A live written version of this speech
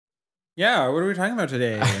Yeah, what are we talking about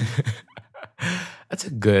today? That's a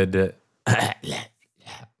good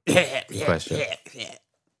question.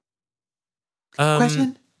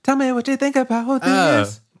 Question? Tell me what you think about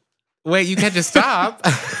this. Wait, you can't just stop.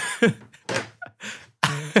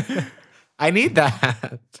 I need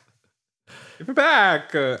that. Give it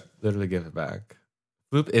back. Literally give it back.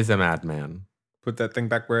 Floop is a madman. Put that thing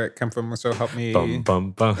back where it came from, so help me. Bum,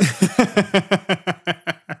 bum, bum.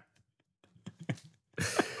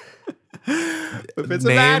 If it's a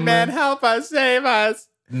madman, help us, save us.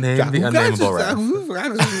 Name the unnameable rap.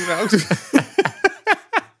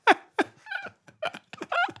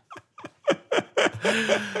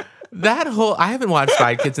 That whole I haven't watched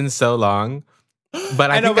Spy Kids in so long,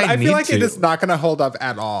 but I know, but I feel like to. it is not going to hold up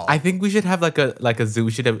at all. I think we should have like a Zoom.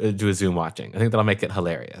 We should do a Zoom watching. I think that'll make it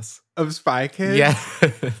hilarious. Of Spy Kids? Yeah.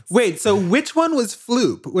 Wait, so which one was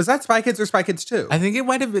Floop? Was that Spy Kids or Spy Kids 2? I think it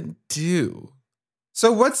might have been 2. So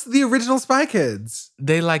what's the original Spy Kids?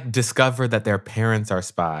 They like discover that their parents are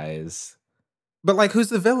spies. But like, who's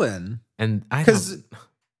the villain? And I Because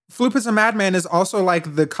Floop is a madman is also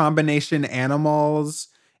like the combination animals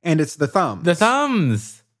and it's the thumbs. The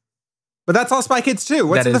thumbs. But that's all Spy Kids 2.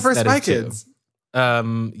 What's in the first Spy Kids?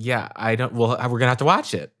 Yeah, I don't. Well, we're gonna have to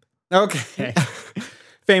watch it. Okay.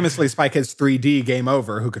 Famously, Spy Kids 3D, game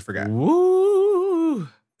over. Who could forget? Woo!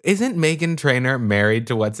 Isn't Meghan Trainor married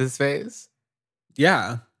to what's his face?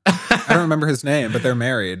 Yeah. I don't remember his name, but they're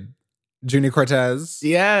married. Junie Cortez.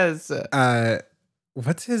 Yes.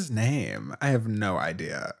 What's his name? I have no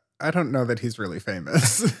idea. I don't know that he's really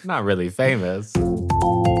famous. Not really famous.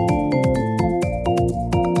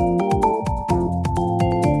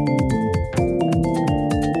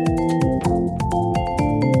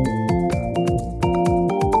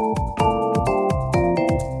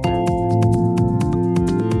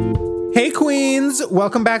 Hey, Queens.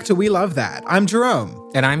 Welcome back to We Love That. I'm Jerome.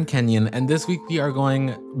 And I'm Kenyon, and this week we are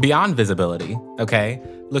going beyond visibility, okay?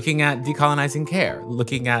 Looking at decolonizing care,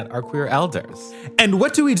 looking at our queer elders. And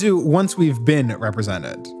what do we do once we've been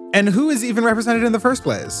represented? And who is even represented in the first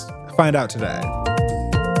place? Find out today.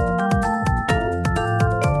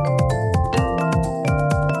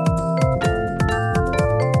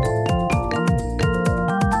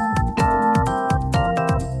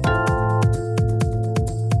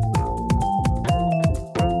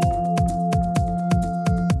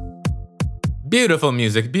 Beautiful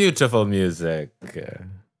music, beautiful music.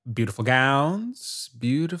 Beautiful gowns,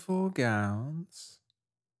 beautiful gowns.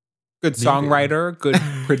 Good songwriter, good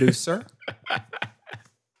producer.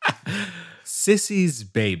 Sissy's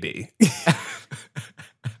baby.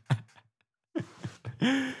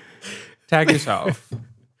 Tag yourself.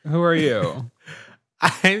 Who are you? I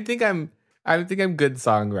think I'm good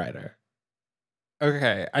songwriter.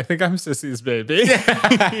 Okay, I think I'm Sissy's baby.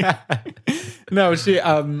 No, she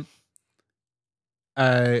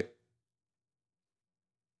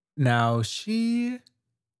now she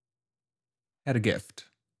had a gift.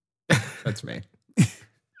 That's me.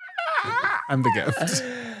 I'm the gift.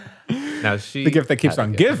 Now she The gift that keeps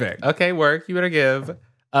on giving. Okay, work. You better give.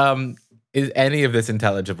 Is any of this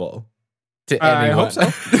intelligible to anyone? I hope so.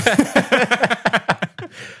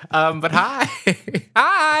 But hi.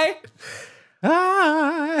 Hi.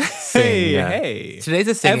 Hi. Sing. Hey. Today's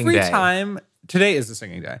a singing day. Today is a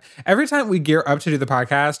singing day. Every time we gear up to do the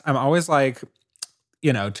podcast, I'm always like,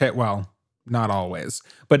 well, not always,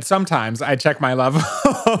 but sometimes I check my level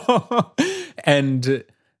and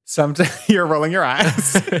sometimes you're rolling your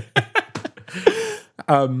eyes.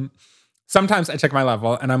 Sometimes I check my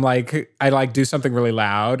level and I'm like, I do something really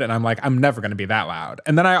loud and I'm like, I'm never going to be that loud.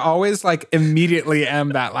 And then I always immediately am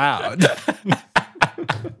that loud.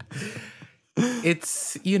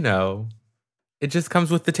 It's, it just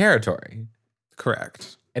comes with the territory.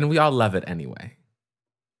 Correct. And we all love it anyway.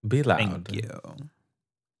 Be loud. Thank you.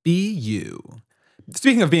 Be you.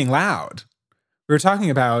 Speaking of being loud, we were talking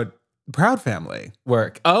about the Proud Family.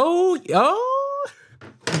 Work. Oh.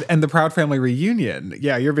 And the Proud Family reunion.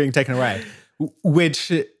 Yeah, you're being taken away.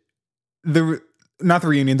 Which, not the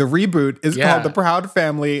reunion, the reboot is called The Proud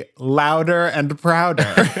Family Louder and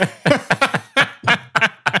Prouder.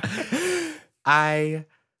 I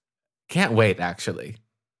can't wait, actually.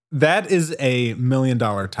 That is a $1 million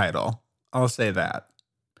title. I'll say that.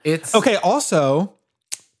 It's okay. Also,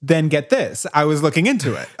 then get this. I was looking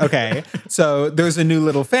into it. Okay. So there's a new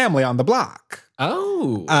little family on the block.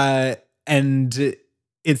 Oh. And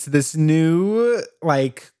it's this new,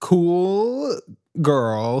 cool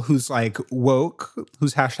girl who's woke,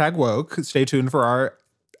 who's #woke. Stay tuned for our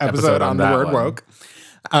episode on the word one. woke.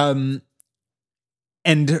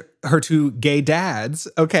 And her two gay dads.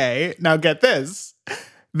 Okay. Now get this.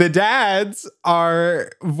 The dads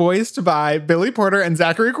are voiced by Billy Porter and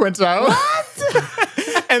Zachary Quinto.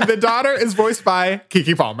 What? And the daughter is voiced by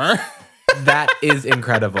Keke Palmer. That is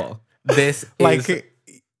incredible. This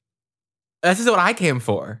is what I came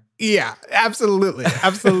for. Yeah, absolutely.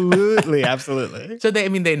 Absolutely. Absolutely. So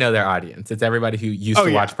they know their audience. It's everybody who used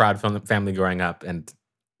to watch Proud Family growing up and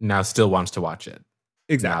now still wants to watch it.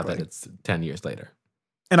 Exactly. Now that it's 10 years later.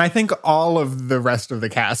 And I think all of the rest of the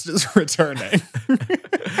cast is returning.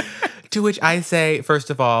 To which I say, first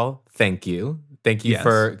of all, thank you. Thank you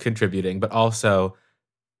for contributing. But also,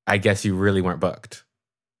 I guess you really weren't booked.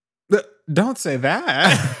 Don't say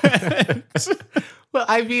that. Well,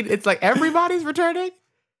 I mean, it's like everybody's returning.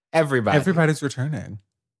 Everybody's returning.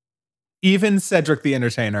 Even Cedric the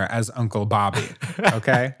Entertainer as Uncle Bobby.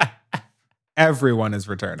 Okay? Everyone is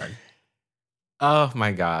returning. Oh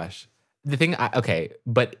my gosh. The thing,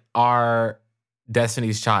 but are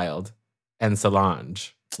Destiny's Child and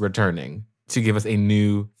Solange returning to give us a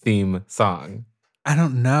new theme song? I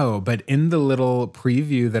don't know, but in the little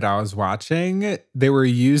preview that I was watching, they were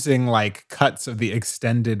using like cuts of the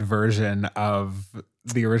extended version of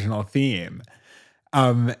the original theme.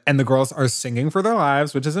 And the girls are singing for their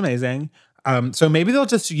lives, which is amazing. So maybe they'll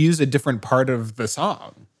just use a different part of the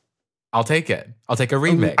song. I'll take it. I'll take a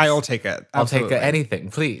remix. I'll take it. Absolutely. I'll take anything,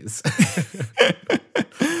 please.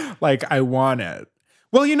 Like, I want it.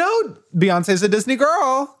 Well, Beyonce's a Disney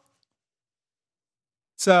girl.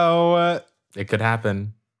 So... it could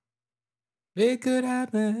happen. It could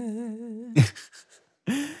happen.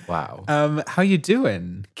 Wow. How you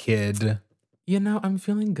doing, kid? I'm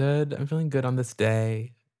feeling good. I'm feeling good on this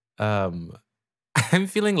day. I'm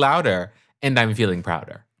feeling louder and I'm feeling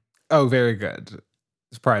prouder. Oh, very good.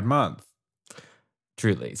 It's Pride Month.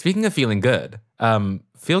 Truly. Speaking of feeling good,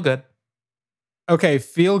 feel good. Okay,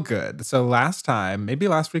 Feel Good. So last time, maybe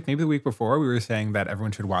last week, maybe the week before, we were saying that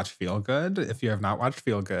everyone should watch Feel Good. If you have not watched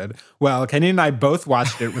Feel Good, well, Kenny and I both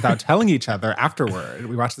watched it without telling each other afterward.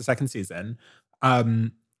 We watched the second season.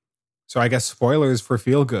 So I guess spoilers for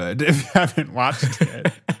Feel Good if you haven't watched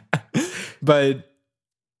it. But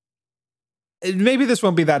maybe this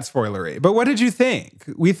won't be that spoilery. But what did you think?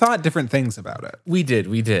 We thought different things about it. We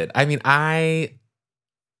did. I mean,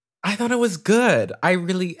 I thought it was good. I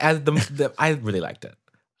really, I really liked it.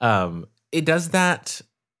 It does that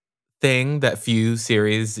thing that few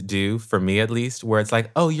series do, for me at least, where it's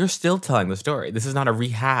like, oh, you're still telling the story. This is not a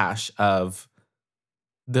rehash of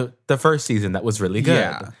the first season that was really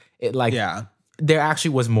good. Yeah. There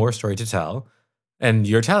actually was more story to tell, and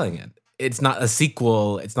you're telling it. It's not a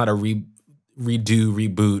sequel. It's not a redo,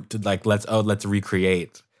 reboot. Like let's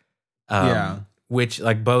recreate. Which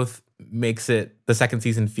like both makes it the second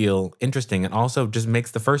season feel interesting and also just makes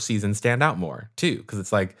the first season stand out more too, because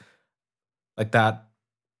it's like that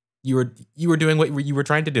you were doing what you were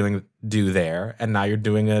trying to do there, and now you're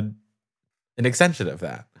doing an extension of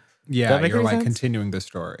that. Yeah, you're like continuing the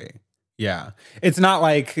story. Yeah, it's not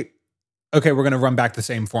like, okay, we're gonna run back the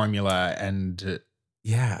same formula and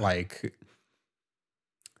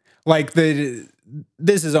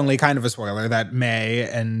this is only kind of a spoiler that May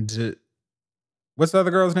and what's the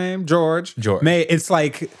other girl's name? George. May, it's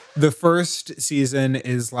like the first season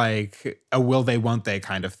is like a will they, won't they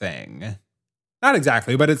kind of thing. Not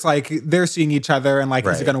exactly, but it's like they're seeing each other and like,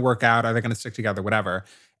 is it going to work out? Are they going to stick together? Whatever.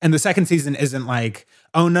 And the second season isn't like,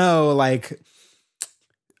 oh no, like,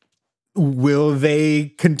 will they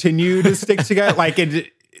continue to stick together? Like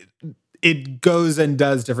it goes and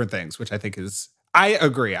does different things, which I think I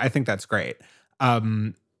agree. I think that's great.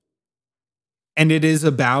 And it is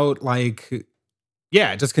about like,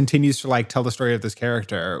 it just continues to like tell the story of this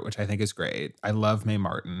character, which I think is great. I love Mae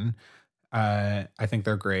Martin. I think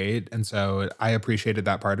they're great. And so I appreciated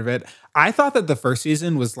that part of it. I thought that the first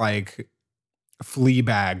season was like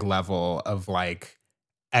Fleabag level of like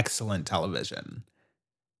excellent television.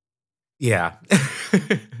 Yeah.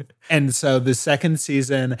 And so the second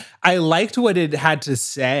season, I liked what it had to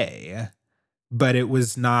say, but it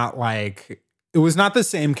was not the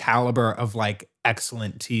same caliber of like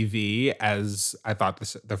excellent TV as I thought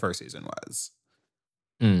the first season was.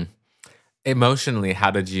 Emotionally,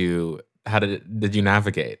 how did you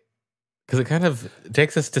navigate? Because it kind of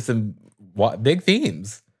takes us to some big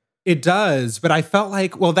themes. It does, but I felt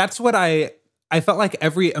like, well, that's what I felt like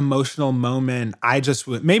every emotional moment,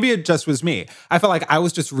 maybe it just was me. I felt like I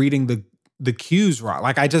was just reading the cues wrong.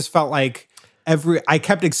 Like I just felt like I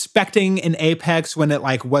kept expecting an apex when it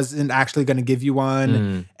like wasn't actually going to give you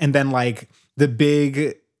one. And then like the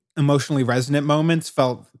big emotionally resonant moments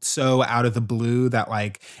felt so out of the blue that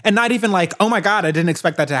like, and not even like, oh my God, I didn't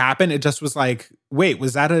expect that to happen. It just was like, wait,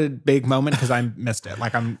 was that a big moment? Because I missed it.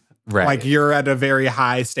 Like I'm Right. Like you're at a very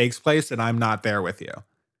high stakes place and I'm not there with you.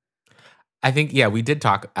 I think, yeah, we did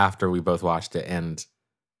talk after we both watched it, and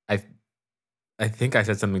I think I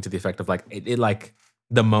said something to the effect of like it like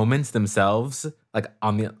the moments themselves, like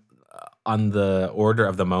on the order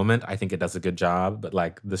of the moment, I think it does a good job, but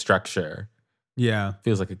like the structure, yeah,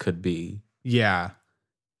 feels like it could be, yeah.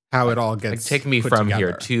 How like, it all gets take me put from together.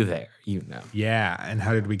 here to there, you know. Yeah, and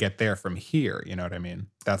how did we get there from here? You know what I mean?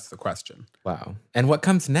 That's the question. Wow. And what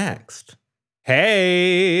comes next?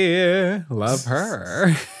 Hey, love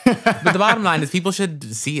her. But the bottom line is people should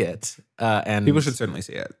see it, and people should certainly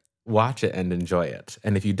see it. Watch it and enjoy it.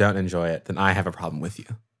 And if you don't enjoy it, then I have a problem with you.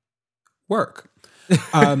 Work.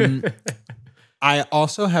 I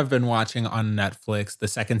also have been watching on Netflix the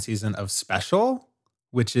second season of Special,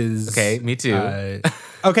 which is okay. Me too.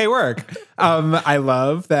 Okay, work. I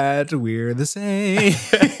love that we're the same.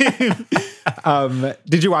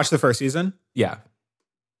 Did you watch the first season? Yeah.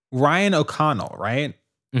 Ryan O'Connell, right?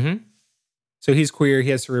 Mm-hmm. So he's queer. He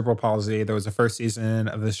has cerebral palsy. There was a first season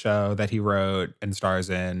of the show that he wrote and stars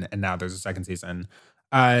in, and now there's a second season.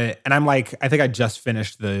 And I'm like, I think I just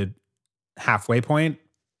finished the halfway point.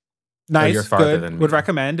 Nice, you're farther good. than me. Would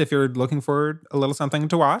recommend if you're looking for a little something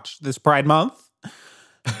to watch this Pride Month.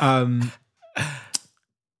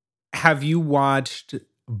 Have you watched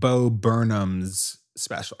Bo Burnham's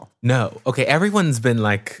special? No. Okay. Everyone's been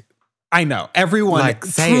like, I know everyone, like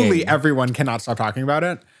truly everyone cannot stop talking about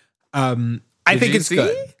it. I think it's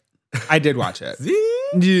good. I did watch it.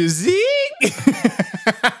 You see?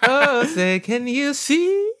 Oh, say, can you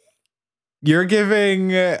see? You're giving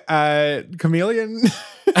chameleon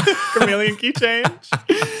key change.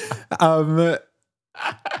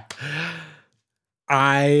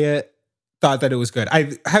 I thought that it was good.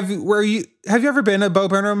 Have you ever been a Bo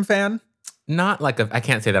Burnham fan? Not like I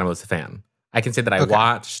can't say that I was a fan. I can say that I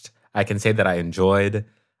watched. I can say that I enjoyed.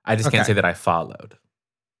 I just can't say that I followed.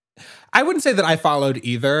 I wouldn't say that I followed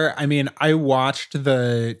either. I mean, I watched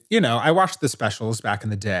the specials back in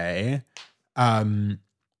the day. And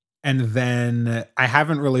then I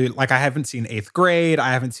haven't really, I haven't seen 8th Grade.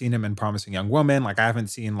 I haven't seen him in Promising Young Woman. I haven't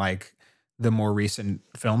seen the more recent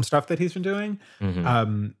film stuff that he's been doing.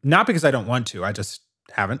 Mm-hmm. Not because I don't want to, I just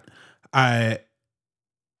haven't. But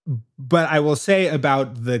I will say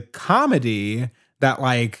about the comedy that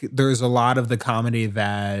there's a lot of the comedy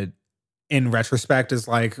that in retrospect is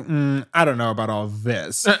I don't know about all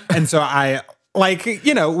this. And so I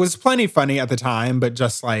it was plenty funny at the time, but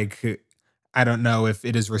just I don't know if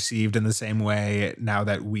it is received in the same way now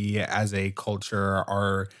that we as a culture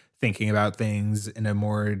are thinking about things in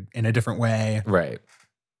a different way. Right.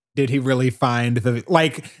 Did he really find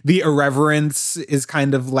the irreverence is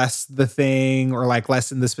kind of less the thing, or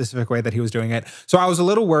less in the specific way that he was doing it? So I was a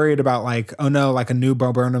little worried about oh no, a new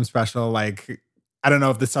Bo Burnham special. I don't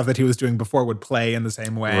know if the stuff that he was doing before would play in the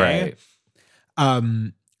same way. Right.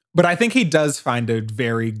 But I think he does find a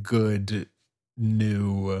very good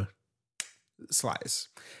new slice.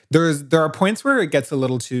 There are points where it gets a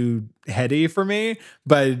little too heady for me,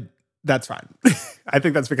 but that's fine. I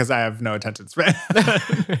think that's because I have no attention span.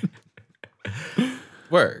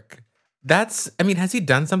 Work. Has he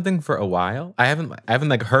done something for a while? I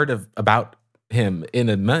haven't heard about him in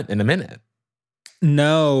a minute.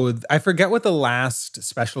 No, I forget what the last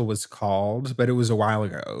special was called, but it was a while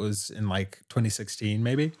ago. It was in 2016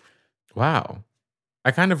 maybe. Wow.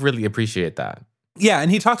 I kind of really appreciate that. Yeah,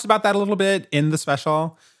 and he talks about that a little bit in the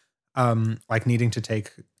special. Deciding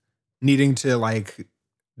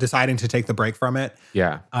to take the break from it.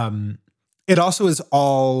 Yeah. It also is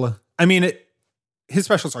all, his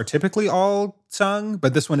specials are typically all sung,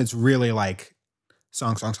 but this one is really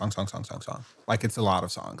song. It's a lot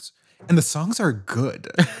of songs. And the songs are good.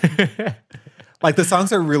 The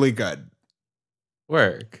songs are really good.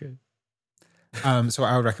 Work. So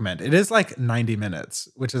I would recommend. It is 90 minutes,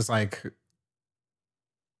 which is I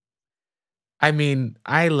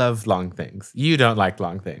love long things. You don't like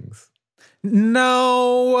long things.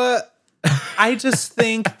 No, I just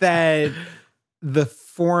think that the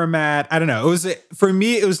format, I don't know. For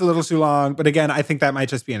me, it was a little too long. But again, I think that might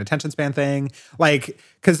just be an attention span thing.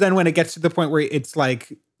 Because then when it gets to the point where it's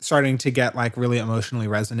starting to get really emotionally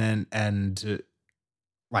resonant and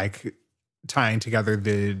tying together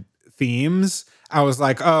the themes, I was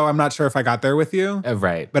oh, I'm not sure if I got there with you.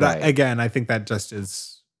 Right. But right. Again, I think that just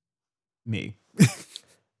is me.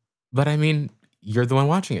 But you're the one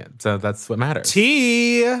watching it, so that's what matters.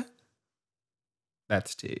 Tea.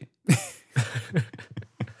 That's tea.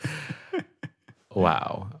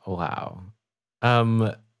 Wow.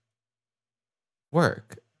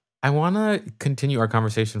 Work. I want to continue our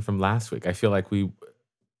conversation from last week. I feel like we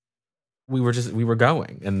we were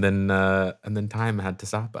going, and then time had to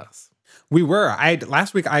stop us. We were.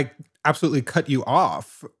 Last week I absolutely cut you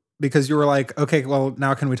off because you were like, okay, well,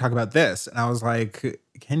 now can we talk about this? And I was like,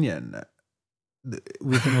 Kenyon,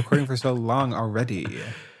 we've been recording for so long already.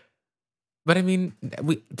 But I mean,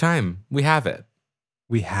 we have it.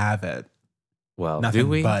 We have it. Well, nothing do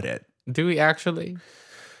we? But it. Do we actually?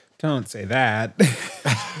 Don't say that.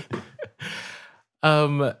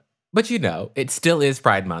 But it still is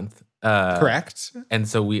Pride Month. Correct. And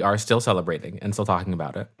so we are still celebrating and still talking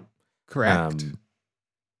about it. Correct.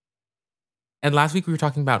 And last week we were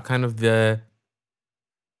talking about kind of the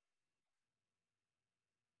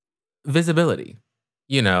visibility,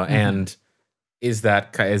 and is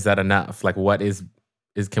that enough? Like, what is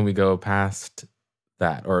can we go past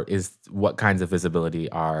that, or what kinds of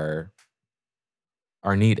visibility are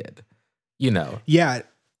needed? Yeah.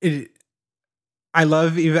 I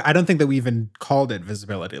don't think that we even called it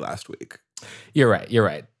visibility last week. You're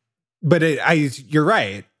right. But you're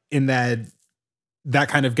right in that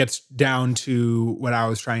kind of gets down to what I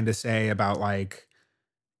was trying to say about, like,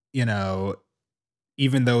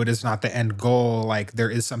 even though it is not the end goal, like, there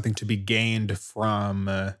is something to be gained from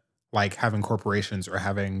like having corporations or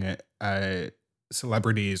having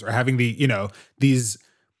celebrities or having these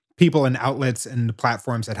people and outlets and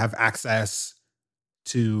platforms that have access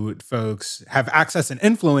to folks, have access and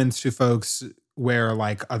influence to folks where,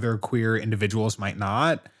 like, other queer individuals might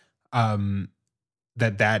not.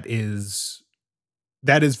 That is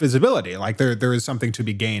visibility. Like, there is something to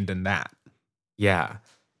be gained in that. Yeah.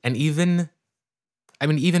 And even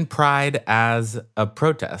Pride as a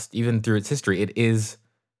protest, even through its history,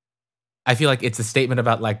 I feel like it's a statement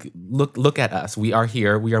about, like, look at us. We are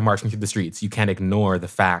here. We are marching through the streets. You can't ignore the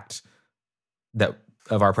fact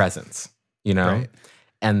of our presence, Right.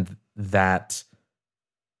 And that's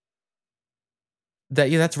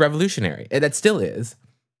revolutionary. That still is.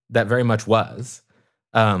 That very much was.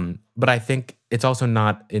 But I think it's also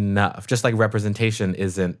not enough. Just like representation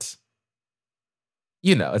isn't,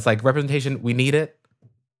 it's like representation, we need it,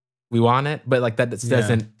 we want it, but, like, that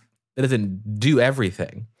doesn't do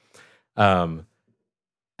everything. And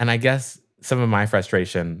I guess some of my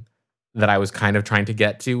frustration that I was kind of trying to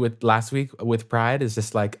get to with last week with Pride is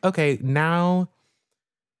just like, okay, now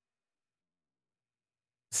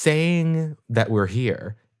saying that we're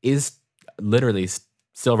here is literally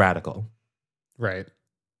still radical. Right.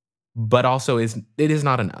 But also it is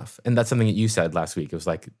not enough. And that's something that you said last week. It was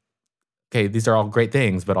like, okay, these are all great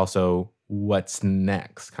things, but also what's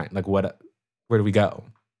next? Kind of like, where do we go?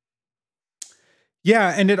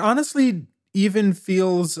 Yeah, and it honestly even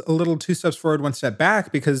feels a little 2 steps forward, 1 step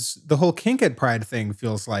back, because the whole kink at Pride thing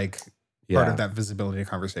feels like part of that visibility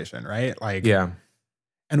conversation, right? Like, yeah.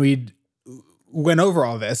 And we went over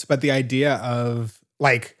all this, but the idea of,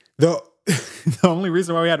 like, the only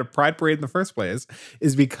reason why we had a Pride parade in the first place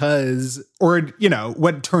is because, or,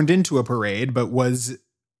 what turned into a parade, but was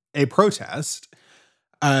a protest,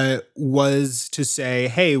 was to say,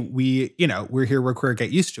 hey, we're here, we're queer,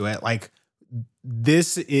 get used to it. Like, there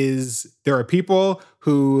are people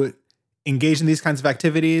who engage in these kinds of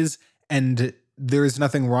activities, and there's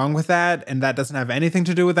nothing wrong with that, and that doesn't have anything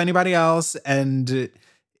to do with anybody else. And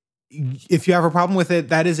if you have a problem with it,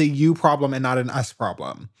 that is a you problem and not an us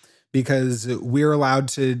problem, because we're allowed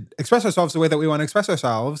to express ourselves the way that we want to express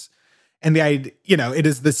ourselves. And it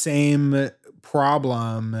is the same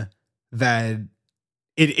problem that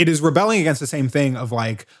it is rebelling against the same thing of,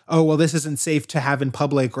 like, oh, well, this isn't safe to have in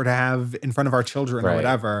public or to have in front of our children or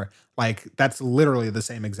whatever. Like, that's literally the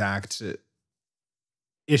same exact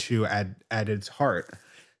issue at its heart.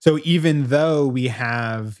 So even though we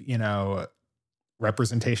have,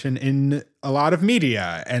 representation in a lot of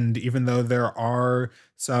media, and even though there are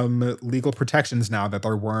some legal protections now that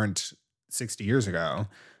there weren't 60 years ago,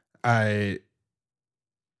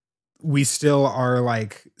 we still are,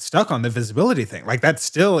 like, stuck on the visibility thing. Like, that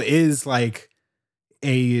still is, like,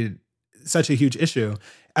 such a huge issue.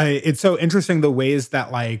 It's so interesting the ways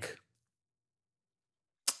that, like,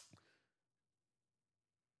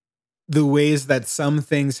 some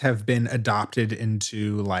things have been adopted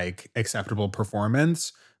into, like, acceptable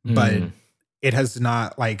performance, but it has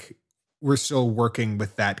not, like, we're still working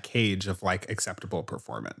with that cage of, like, acceptable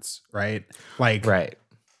performance, right? Like, right.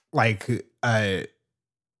 Like,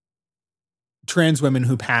 trans women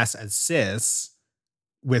who pass as cis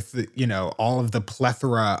with, all of the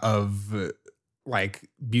plethora of, like,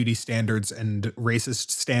 beauty standards and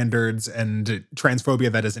racist standards and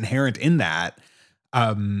transphobia that is inherent in that,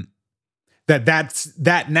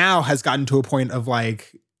 that now has gotten to a point of,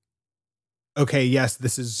 like, okay, yes,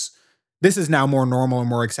 this is this is now more normal and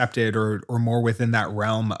more accepted or more within that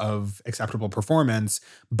realm of acceptable performance.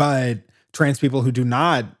 But trans people who do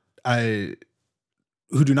not pass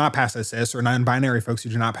as cis, or non-binary folks who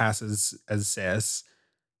do not pass as cis,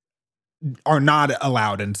 are not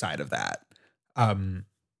allowed inside of that.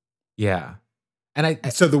 Yeah.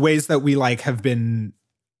 And so the ways that we like have been,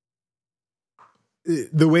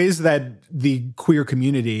 the ways that the queer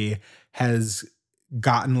community has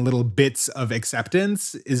gotten little bits of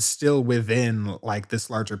acceptance is still within like this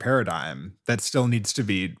larger paradigm that still needs to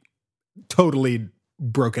be totally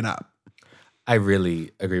broken up. I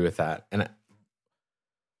really agree with that. And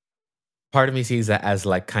part of me sees that as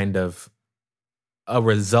like kind of a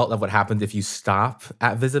result of what happens if you stop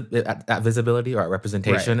at visibility or at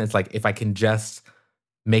representation. Right. It's like, if I can just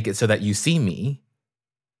make it so that you see me,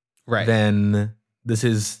 right, then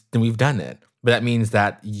we've done it. But that means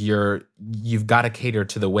that you've got to cater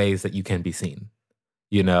to the ways that you can be seen,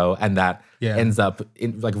 and that ends up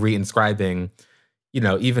like reinscribing,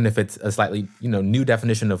 even if it's a slightly, new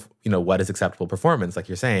definition of, what is acceptable performance, like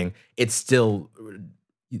you're saying, it still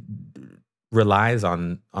relies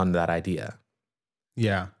on that idea.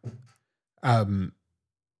 Yeah.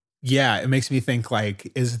 It makes me think,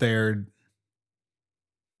 like, is there,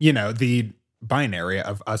 the binary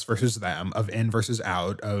of us versus them, of in versus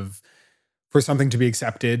out, of for something to be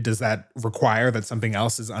accepted, does that require that something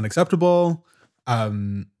else is unacceptable? I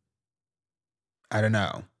don't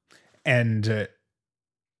know. And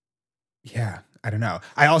I don't know.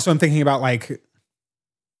 I also am thinking about like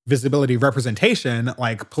visibility, representation,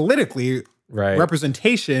 like politically, right.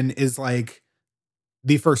 Representation is like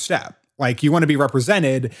the first step. Like, you want to be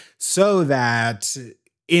represented so that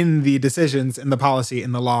in the decisions, in the policy,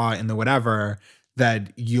 in the law, in the whatever,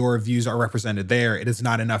 that your views are represented there. It is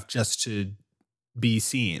not enough just to be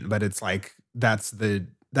seen, but it's like that's the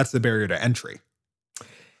barrier to entry.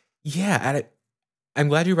 Yeah, and I'm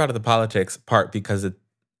glad you brought up the politics part, because it,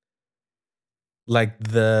 like,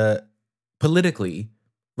 the politically,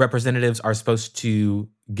 representatives are supposed to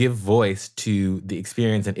give voice to the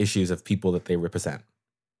experience and issues of people that they represent.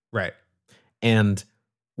 Right. And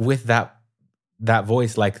with that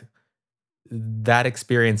voice, like, that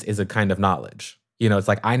experience is a kind of knowledge. It's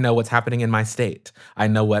like, I know what's happening in my state. I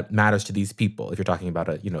know what matters to these people, if you're talking about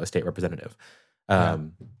a state representative.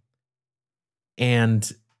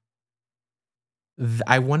 And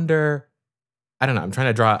I wonder, I don't know, I'm trying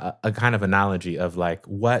to draw a kind of analogy of like,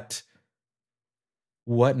 what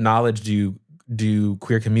knowledge do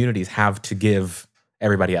queer communities have to give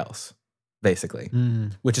everybody else, basically?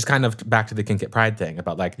 Which is kind of back to the Kink at Pride thing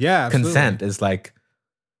about like, consent is like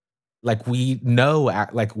we know,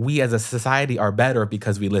 like, we as a society are better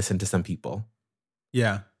because we listen to some people.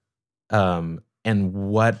 Yeah. And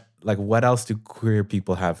what else do queer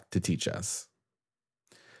people have to teach us?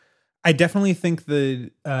 I definitely think the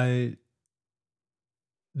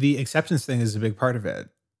acceptance thing is a big part of it.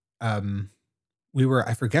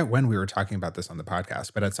 I forget when we were talking about this on the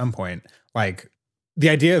podcast, but at some point, like, the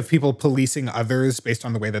idea of people policing others based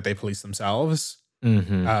on the way that they police themselves.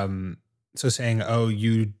 Mm-hmm. So saying, oh,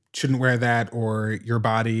 you shouldn't wear that, or your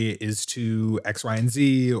body is too X, Y, and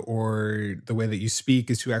Z, or the way that you speak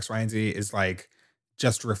is too X, Y, and Z, is like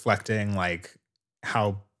just reflecting like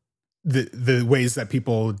how the ways that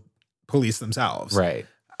people police themselves. Right.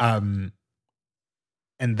 And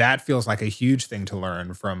that feels like a huge thing to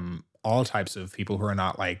learn from all types of people who are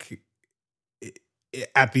not like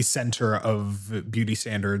at the center of beauty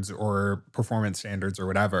standards or performance standards or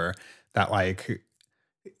whatever, that like,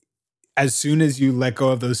 as soon as you let go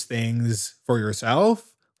of those things for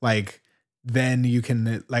yourself, like, then you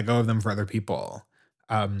can let go of them for other people.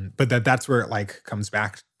 But that's where it like comes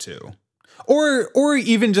back to, or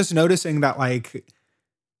even just noticing that, like,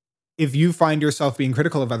 if you find yourself being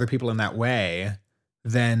critical of other people in that way,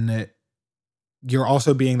 then you're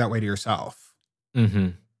also being that way to yourself. Mm-hmm.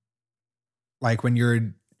 Like, when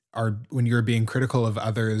you're being critical of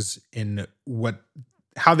others in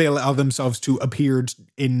how they allow themselves to appear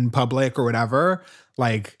in public or whatever,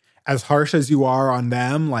 like, as harsh as you are on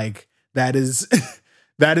them, like, that is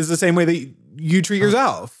the same way that you treat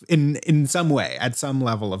yourself in some way, at some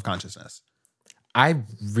level of consciousness. I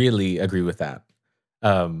really agree with that.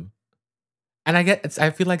 And I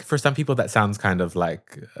feel like for some people that sounds kind of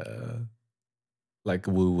like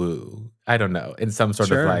woo woo. I don't know. In some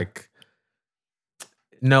sort of like,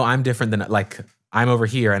 no, I'm different than, like, I'm over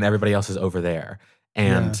here and everybody else is over there.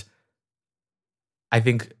 And I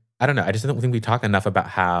think, I don't know, I just don't think we talk enough about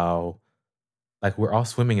how, like, we're all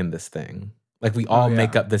swimming in this thing. Like, we all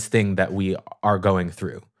make up this thing that we are going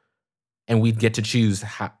through. And we get to choose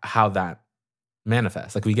how that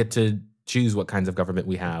manifests. Like, we get to choose what kinds of government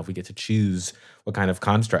we have. We get to choose what kind of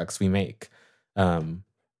constructs we make, and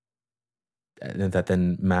that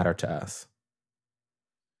then matter to us.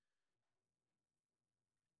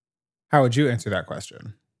 How would you answer that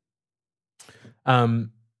question?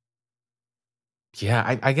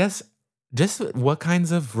 Yeah, I guess just what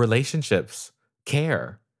kinds of relationships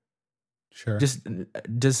care. Sure. Just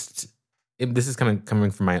this is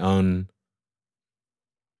coming from my own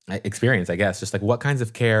experience, I guess. Just like what kinds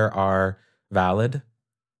of care are valid,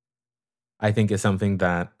 I think is something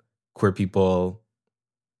that queer people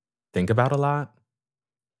think about a lot.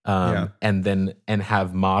 And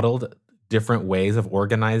have modeled different ways of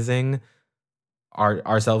organizing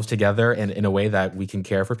ourselves together and in a way that we can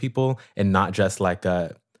care for people and not just like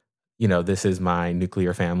this is my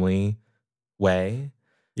nuclear family way.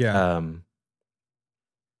 Yeah.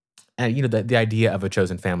 And the idea of a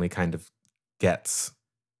chosen family kind of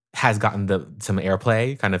has gotten some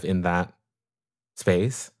airplay kind of in that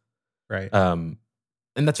space. Right. And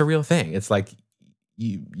that's a real thing. It's like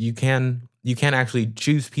you can actually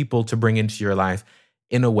choose people to bring into your life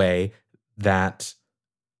in a way that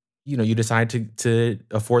you decide to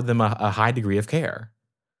afford them a high degree of care.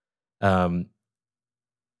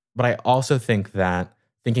 But I also think that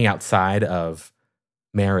thinking outside of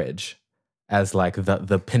marriage as like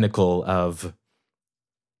the pinnacle of,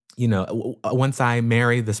 once I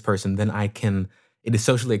marry this person, then it is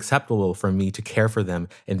socially acceptable for me to care for them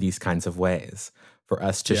in these kinds of ways, for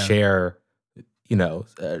us to share,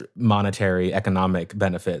 monetary, economic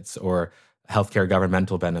benefits or healthcare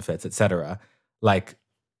governmental benefits, etc. Like,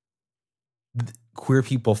 queer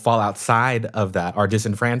people fall outside of that, are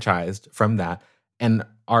disenfranchised from that, and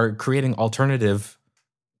are creating alternative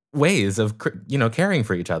ways of caring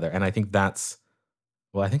for each other. And I think I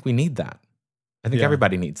think we need that. I think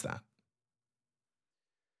everybody needs that.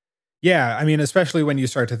 Yeah, I mean, especially when you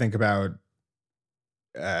start to think about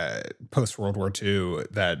post World War II,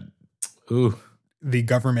 that the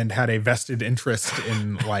government had a vested interest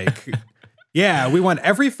in like, we want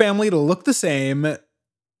every family to look the same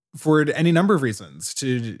for any number of reasons,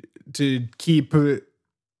 to keep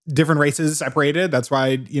different races separated. That's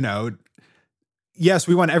why, yes,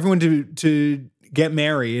 we want everyone to get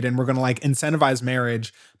married, and we're going to like incentivize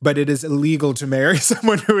marriage, but it is illegal to marry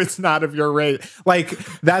someone who is not of your race. Like,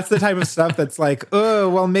 that's the type of stuff that's like, oh,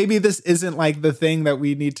 well, maybe this isn't like the thing that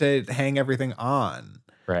we need to hang everything on.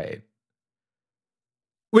 Right.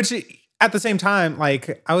 Which at the same time,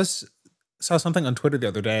 like saw something on Twitter the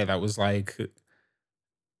other day that was like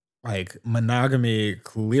monogamy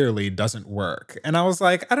clearly doesn't work. And I was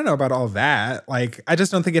like, I don't know about all that. Like, I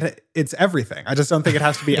just don't think it's everything. I just don't think it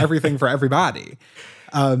has to be everything for everybody.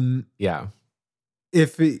 Yeah.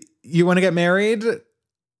 If you want to get married,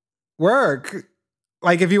 work.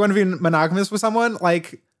 Like, if you want to be monogamous with someone,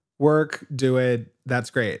 like, work, do it. That's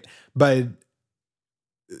great. But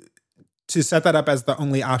to set that up as the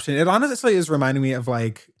only option, it honestly is reminding me of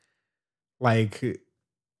like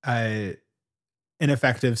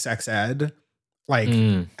ineffective sex ed, like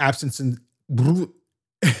abstinence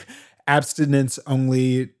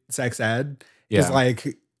only sex ed. Is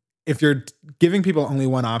like, if you're giving people only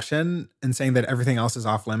one option and saying that everything else is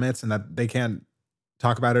off limits and that they can't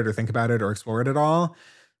talk about it or think about it or explore it at all,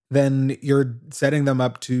 then you're setting them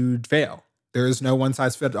up to fail. There is no one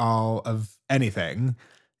size fit all of anything.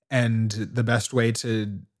 And the best way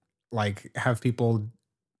to like help people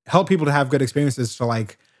to have good experiences, to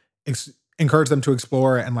like encourage them to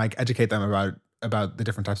explore and like educate them about the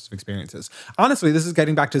different types of experiences. Honestly, this is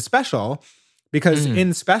getting back to Special, because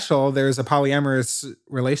in Special, there's a polyamorous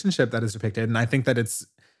relationship that is depicted. And I think that it's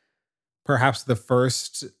perhaps the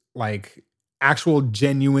first like actual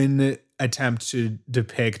genuine attempt to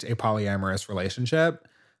depict a polyamorous relationship.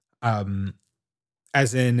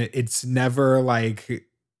 As in, it's never like,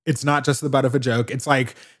 it's not just the butt of a joke. It's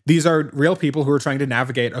like, these are real people who are trying to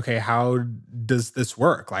navigate, okay, how does this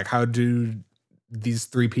work? Like, how do these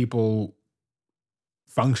three people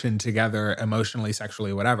function together emotionally,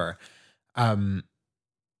 sexually, whatever? And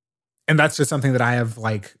that's just something that I have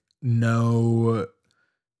like no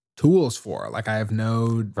tools for. Like, I have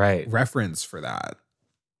no reference for that.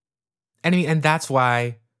 And that's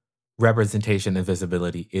why representation and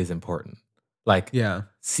visibility is important. Like,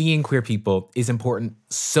 seeing queer people is important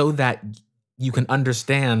so that you can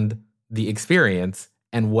understand the experience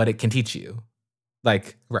and what it can teach you.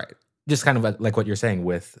 Like, just kind of like what you're saying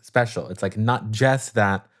with Special. It's like, not just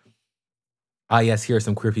that, yes, here are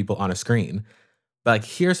some queer people on a screen, but like,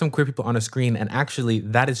 here are some queer people on a screen, and actually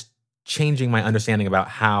that is changing my understanding about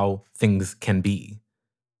how things can be.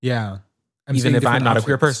 Yeah. Even if I'm not a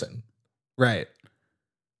queer person. Right.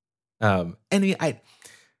 And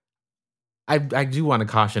I do want to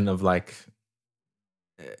caution of like,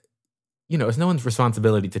 it's no one's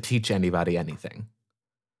responsibility to teach anybody anything.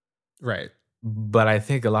 Right. But I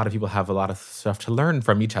think a lot of people have a lot of stuff to learn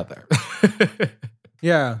from each other.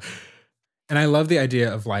 Yeah. And I love the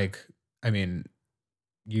idea of like, I mean,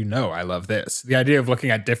 I love this. The idea of looking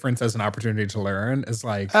at difference as an opportunity to learn is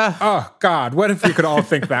like, oh God, what if we could all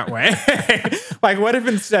think that way? Like, what if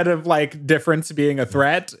instead of like difference being a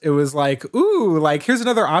threat, it was like, ooh, like here's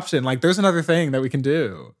another option. Like there's another thing that we can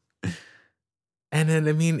do. And then,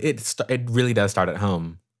 I mean, it really does start at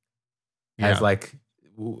home. As like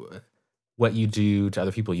what you do to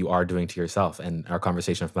other people, you are doing to yourself. And our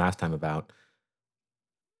conversation from last time about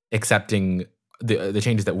accepting the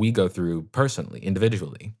changes that we go through personally,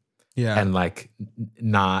 individually. Yeah. And like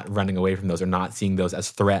not running away from those or not seeing those as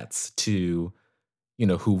threats to,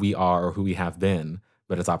 who we are or who we have been,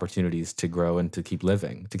 but as opportunities to grow and to keep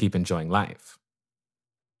living, to keep enjoying life.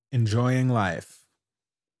 Enjoying life.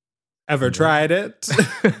 Ever tried it?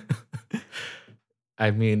 I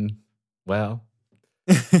mean, well.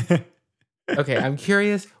 Okay, I'm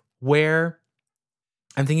curious where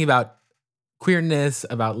I'm thinking about queerness,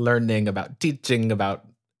 about learning, about teaching, about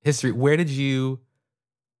history. Who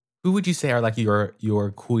would you say are like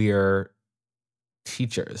your queer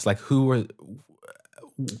teachers? Like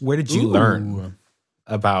where did you learn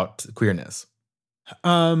about queerness?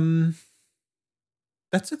 That's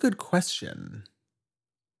a good question.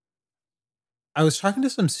 I was talking to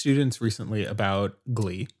some students recently about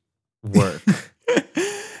Glee. Work.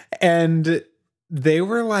 And they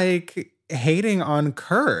were like hating on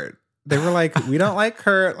Kurt. They were like, we don't like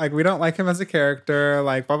Kurt. Like, we don't like him as a character.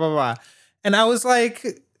 Like, blah, blah, blah. And I was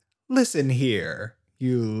like, listen here,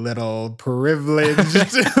 you little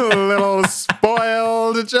privileged, little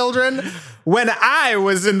spoiled children. When I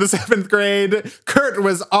was in the 7th grade, Kurt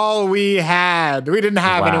was all we had. We didn't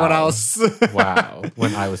have anyone else. Wow.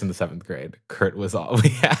 When I was in the 7th grade, Kurt was all we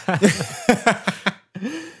had.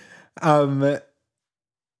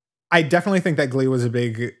 I definitely think that Glee was a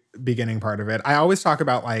big beginning part of it. I always talk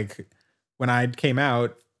about like when I came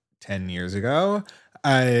out 10 years ago,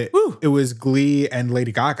 it was Glee and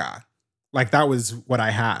Lady Gaga. Like that was what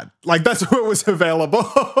I had. Like that's what was available.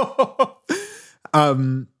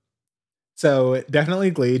 So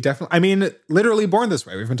definitely Glee. Definitely. I mean, literally Born This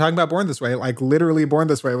Way. We've been talking about Born This Way. Like literally Born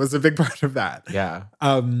This Way was a big part of that. Yeah.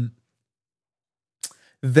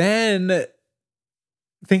 Then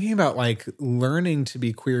thinking about like learning to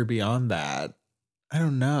be queer beyond that, I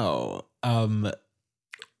don't know. I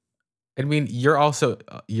mean, you're also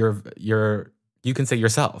you can say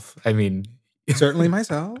yourself. I mean, certainly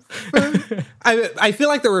myself. I feel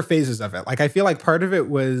like there were phases of it. Like I feel like part of it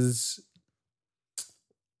was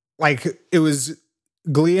like it was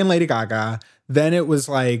Glee and Lady Gaga. Then it was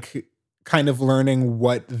like kind of learning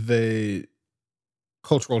what the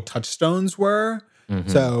cultural touchstones were. Mm-hmm.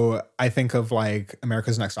 So I think of like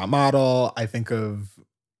America's Next Top Model. I think of,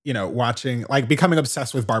 watching, like becoming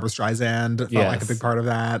obsessed with Barbra Streisand felt like a big part of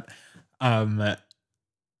that.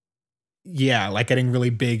 Like getting really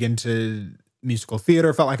big into musical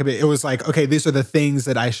theater felt like it was like, okay, these are the things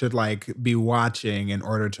that I should like be watching in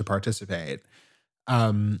order to participate.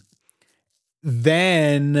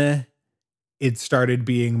 Then it started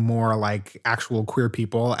being more like actual queer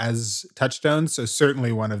people as touchstones. So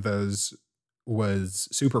certainly one of those was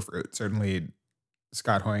Superfruit. Certainly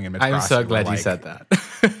Scott Hoying and Mitch I'm Rossi so glad you said that.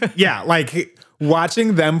 Yeah, like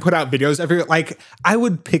watching them put out videos like I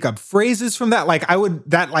would pick up phrases from that. Like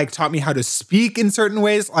that like taught me how to speak in certain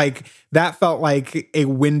ways. Like that felt like a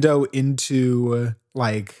window into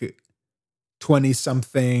like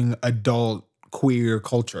 20-something adult queer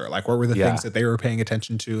culture. Like what were the things that they were paying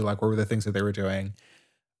attention to? Like what were the things that they were doing?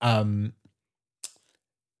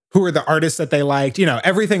 Who were the artists that they liked?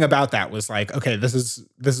 Everything about that was like, okay, this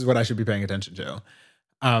is what I should be paying attention to.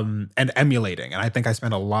 And emulating. And I think I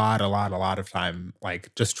spent a lot of time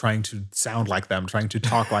like just trying to sound like them, trying to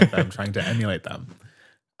talk like them, trying to emulate them.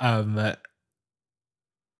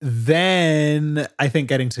 Then I think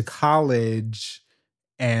getting to college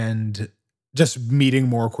and just meeting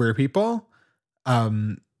more queer people.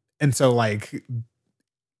 And so like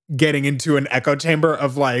getting into an echo chamber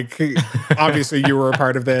of like, obviously you were a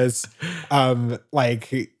part of this.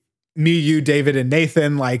 Like me, you, David, and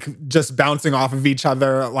Nathan, like just bouncing off of each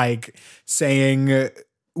other, like saying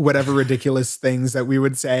whatever ridiculous things that we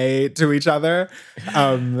would say to each other.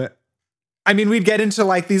 I mean, we'd get into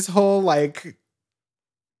like these whole like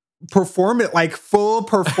full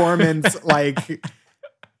performance, like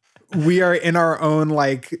we are in our own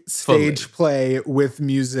like stage play with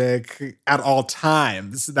music at all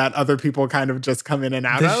times that other people kind of just come in and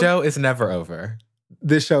out of. The show is never over.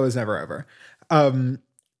 This show is never over. And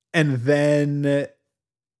then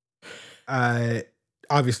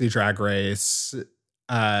obviously Drag Race.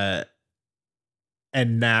 And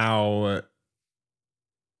now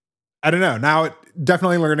I don't know. Now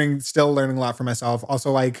definitely still learning a lot for myself.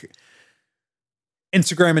 Also like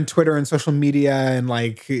Instagram and Twitter and social media and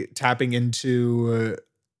like tapping into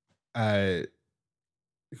queer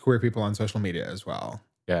people on social media as well.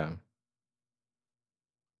 Yeah.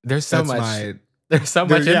 There's so much. There's so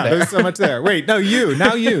much in there. There's so much there. Wait, no, you.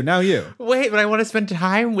 Now you. Wait, but I want to spend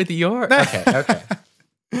time with your. Okay.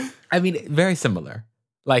 I mean, very similar.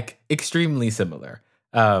 Like, extremely similar.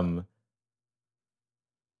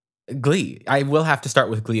 Glee. I will have to start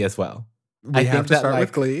with Glee as well. I think to start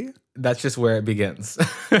with Glee. That's just where it begins.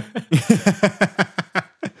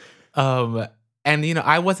 And you know,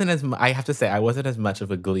 I have to say, I wasn't as much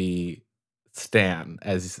of a Glee stan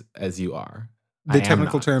as you are. The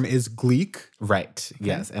technical term is gleek. Right. Okay.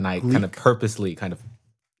 Yes. And I kind of purposely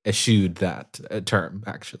eschewed that term,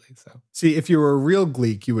 actually. So see, if you were a real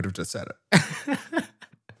gleek, you would have just said it.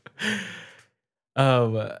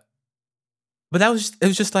 But it was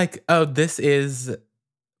just like, oh, this is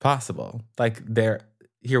possible. Like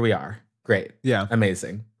here we are. Great. Yeah.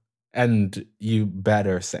 Amazing. And you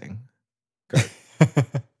better sing. Great.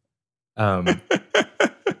 And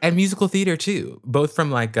musical theater too, both from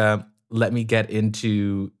like let me get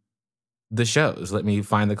into the shows, let me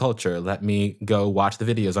find the culture, let me go watch the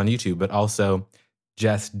videos on YouTube, but also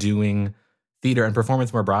just doing theater and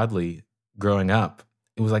performance more broadly growing up.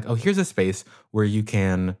 It was like, oh, here's a space where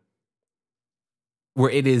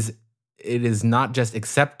it is not just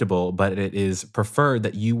acceptable, but it is preferred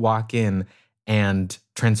that you walk in and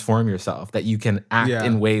transform yourself, that you can act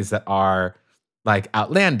in ways that are like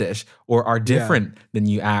outlandish or are different than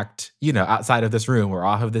you act, you know, outside of this room or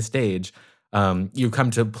off of this stage. You come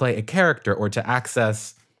to play a character or to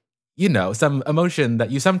access, you know, some emotion that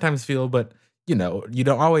you sometimes feel, but, you know, you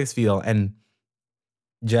don't always feel. And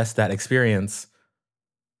just that experience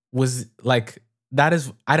was like, that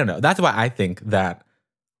is, I don't know. That's why I think that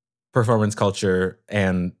performance culture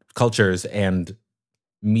and cultures and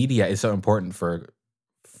media is so important for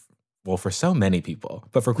so many people,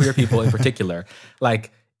 but for queer people in particular.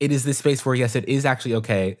 Like, it is this space where, yes, it is actually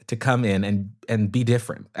okay to come in and be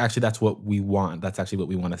different. Actually, that's what we want. That's actually what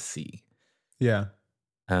we want to see. Yeah.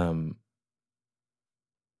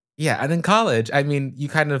 Yeah, and in college, I mean, you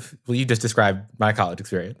just described my college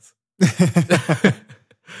experience.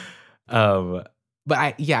 But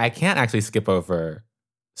I can't actually skip over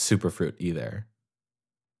Superfruit either.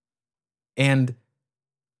 And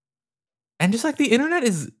just like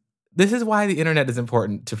this is why the internet is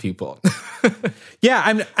important to people.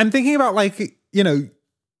 Yeah, I'm thinking about like, you know,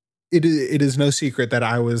 it is no secret that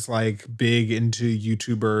I was like big into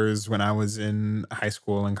YouTubers when I was in high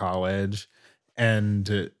school and college,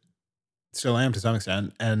 and still am to some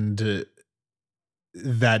extent. And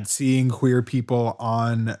that seeing queer people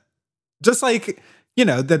on, just like, you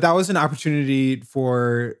know, that was an opportunity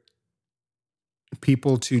for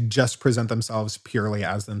people to just present themselves purely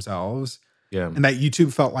as themselves. Yeah. And that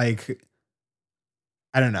YouTube felt like,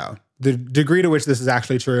 I don't know, the degree to which this is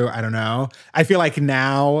actually true, I don't know. I feel like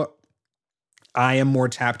now I am more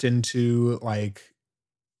tapped into like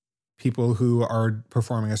people who are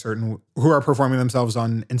performing themselves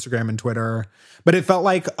on Instagram and Twitter. But it felt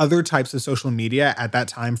like other types of social media at that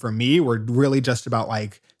time for me were really just about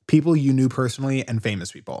like people you knew personally and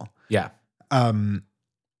famous people. Yeah. And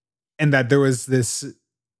that there was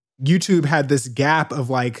YouTube had this gap of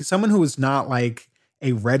like someone who was not like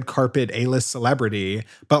a red carpet A-list celebrity,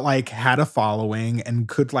 but like had a following and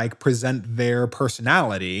could like present their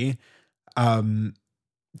personality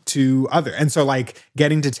to other. And so like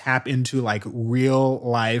getting to tap into like real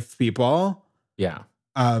life people. Yeah.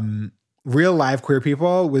 Real life queer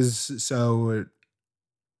people was so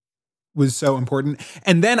important.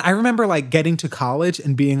 And then I remember like getting to college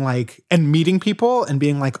and being like, and meeting people and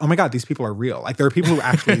being like, oh my God, these people are real. Like there are people who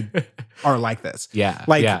actually are like this. Yeah.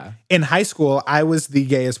 Like in high school, I was the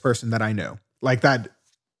gayest person that I knew. Like that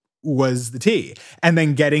was the tea. And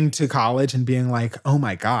then getting to college and being like, oh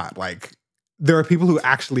my God, like there are people who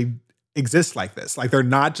actually exist like this. Like they're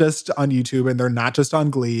not just on YouTube and they're not just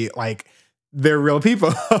on Glee. Like they're real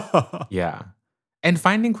people. Yeah. And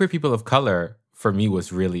finding queer people of color for me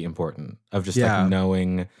was really important, of just like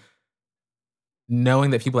knowing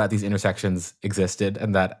that people at these intersections existed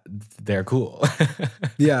and that they're cool.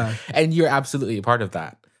 Yeah. And you're absolutely a part of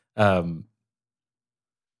that. I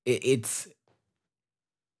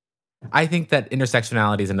think that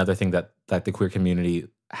intersectionality is another thing that the queer community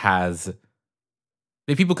has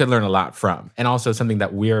people could learn a lot from, and also something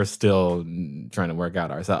that we're still trying to work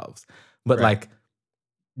out ourselves. But like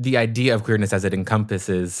the idea of queerness as it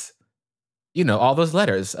encompasses, all those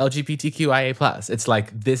letters, LGBTQIA+. It's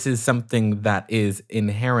like, this is something that is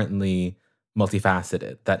inherently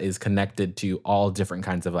multifaceted, that is connected to all different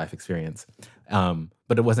kinds of life experience.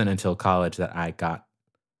 But it wasn't until college that I got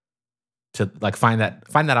to like find that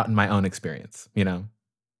out in my own experience,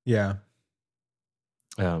 Yeah.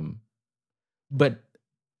 But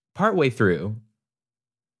partway through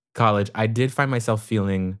college, I did find myself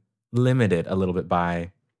feeling limited a little bit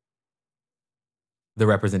by the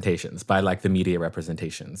representations, by like the media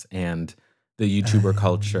representations and the YouTuber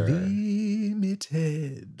culture.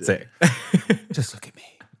 Limited. Say it. Just look at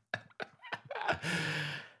me.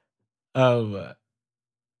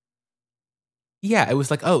 Yeah, it was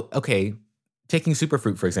like, oh, okay. Taking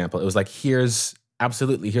Superfruit, for example, it was like, here's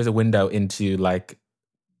a window into like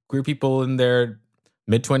queer people in their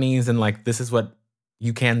mid-20s, and like, this is what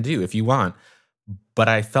you can do if you want. But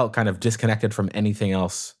I felt kind of disconnected from anything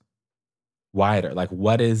else wider. Like,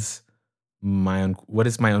 what is my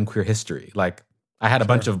own queer history? Like, I had a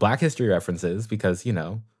bunch of Black history references because,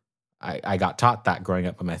 I got taught that growing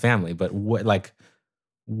up with my family. But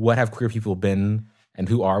what have queer people been, and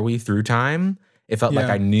who are we through time? It felt like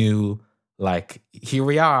I knew, like, here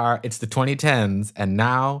we are, it's the 2010s, and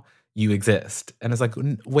now you exist. And it's like,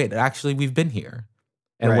 wait, actually, we've been here.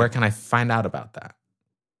 And where can I find out about that?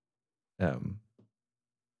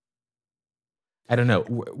 I don't know.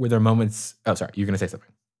 Were there moments? Oh, sorry, you're going to say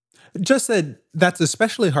something. Just that that's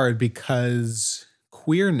especially hard because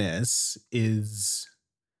queerness is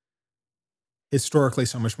historically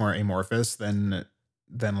so much more amorphous than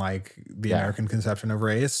like the American conception of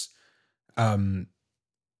race,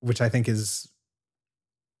 which I think is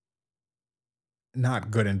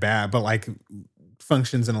not good and bad, but like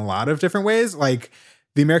functions in a lot of different ways. Like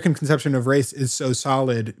the American conception of race is so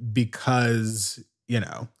solid because,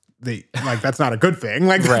 that's not a good thing.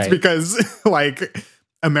 Like that's because like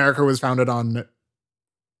America was founded on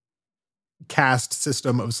caste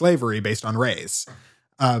system of slavery based on race,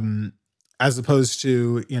 as opposed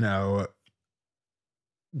to,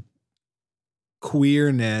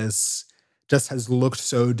 queerness just has looked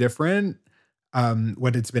so different.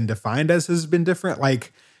 What it's been defined as has been different.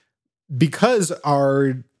 Like, because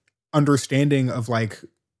our understanding of like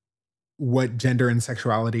what gender and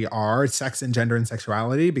sexuality are, sex and gender and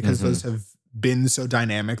sexuality, because those have been so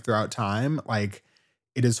dynamic throughout time, like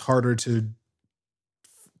it is harder to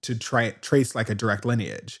trace like a direct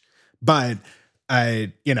lineage. But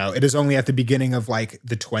it is only at the beginning of like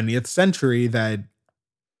the 20th century that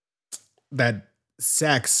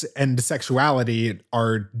sex and sexuality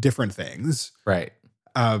are different things. Right.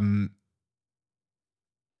 And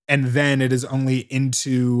then it is only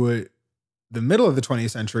into the middle of the 20th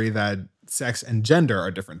century that sex and gender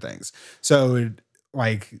are different things. So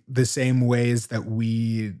like the same ways that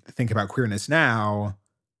we think about queerness now,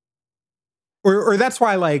 or that's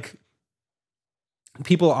why like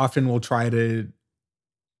people often will try to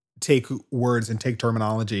take words and take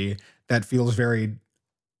terminology that feels very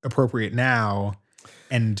appropriate now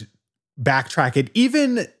and backtrack it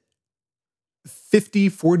even 50,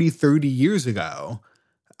 40, 30 years ago.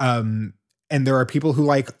 And there are people who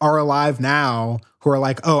like are alive now who are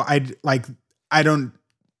like, oh, I don't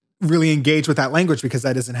really engage with that language because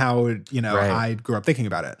that isn't how, I grew up thinking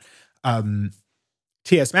about it.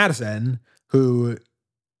 T.S. Madison, who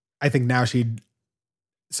I think now she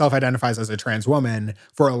self-identifies as a trans woman,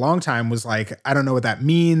 for a long time was like, I don't know what that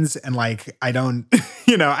means. And like, I don't,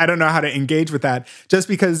 I don't know how to engage with that, just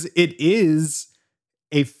because it is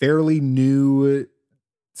a fairly new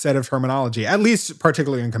set of terminology, at least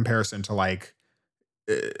particularly in comparison to like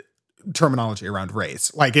terminology around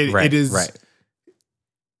race. Like it is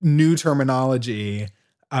new terminology.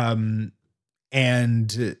 And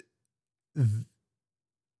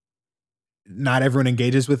not everyone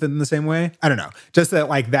engages with it in the same way. I don't know. Just that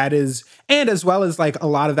like that is, and as well as like a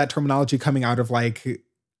lot of that terminology coming out of like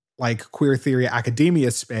queer theory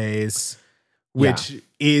academia space, which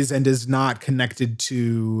is and is not connected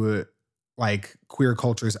to like queer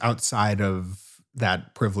cultures outside of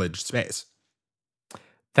that privileged space.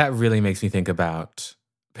 That really makes me think about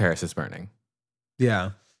Paris is Burning.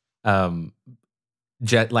 Yeah. Like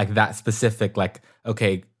that specific, like,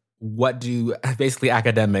 okay, what do basically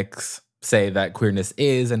academics say that queerness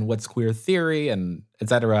is, and what's queer theory, and et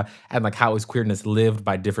cetera, and like how is queerness lived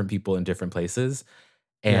by different people in different places.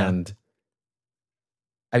 And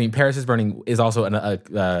I mean, Paris is Burning is also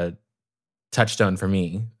a touchstone for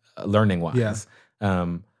me, learning wise.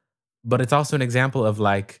 But it's also an example of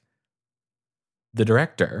like the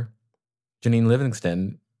director Janine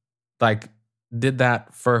Livingston, like, did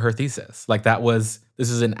that for her thesis. Like, this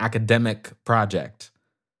is an academic project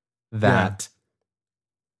that,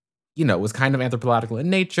 was kind of anthropological in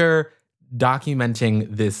nature,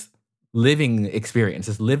 documenting this living experience,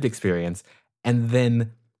 this lived experience, and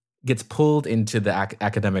then gets pulled into the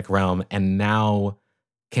academic realm and now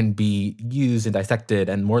can be used and dissected,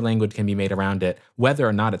 and more language can be made around it, whether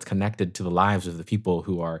or not it's connected to the lives of the people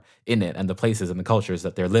who are in it and the places and the cultures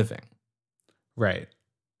that they're living. Right.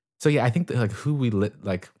 So yeah, I think that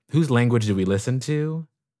whose language do we listen to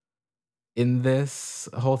in this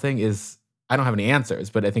whole thing is, I don't have any answers,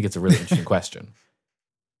 but I think it's a really interesting question.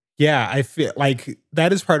 Yeah, I feel like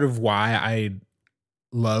that is part of why I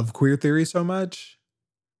love queer theory so much.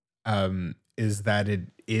 Is that it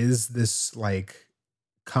is this like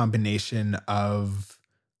combination of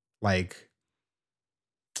the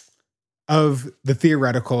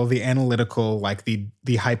theoretical, the analytical, like the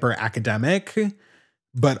hyper academic,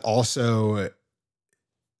 but also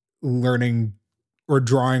learning or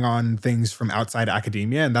drawing on things from outside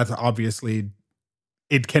academia. And that's obviously,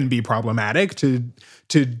 it can be problematic to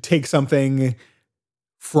take something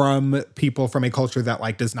from people from a culture that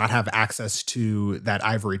like does not have access to that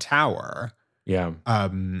ivory tower. Yeah.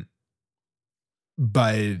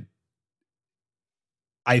 But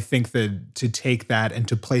I think that to take that and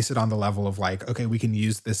to place it on the level of like, okay, we can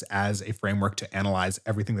use this as a framework to analyze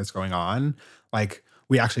everything that's going on. Like,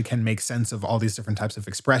 we actually can make sense of all these different types of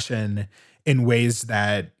expression in ways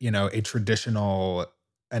that, a traditional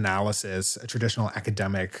analysis, a traditional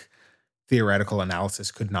academic theoretical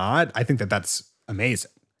analysis could not. I think that that's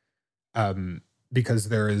amazing. Because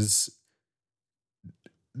there's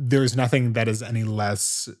nothing that is any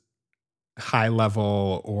less high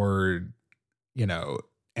level or,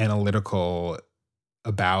 analytical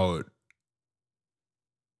about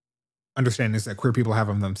understandings that queer people have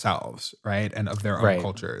of themselves, right? And of their own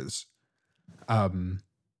cultures. And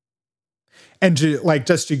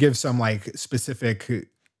just to give some like specific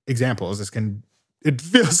examples, it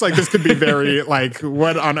feels like this could be very like,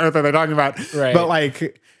 what on earth are they talking about? Right. But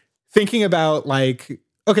like thinking about like,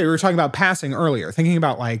 okay, we were talking about passing earlier, thinking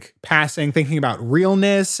about like passing, thinking about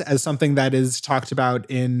realness as something that is talked about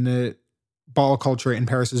in ball culture in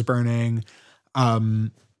Paris is Burning.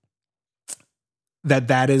 That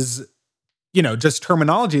is, just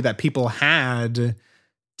terminology that people had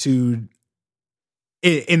to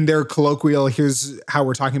in their colloquial, here's how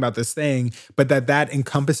we're talking about this thing, but that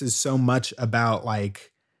encompasses so much about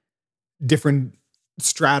like different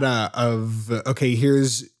strata of, okay,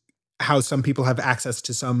 here's how some people have access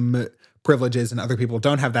to some privileges and other people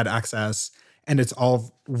don't have that access. And it's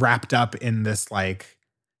all wrapped up in this like,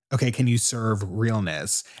 okay, can you serve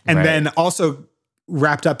realness? And then also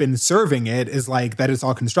wrapped up in serving it is like that it's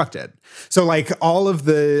all constructed. So like all of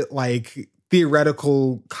the like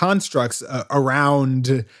theoretical constructs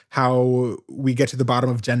around how we get to the bottom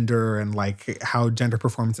of gender and like how gender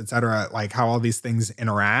performance, et cetera, like how all these things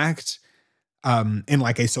interact in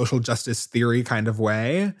like a social justice theory kind of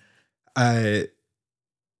way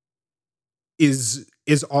is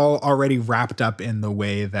all already wrapped up in the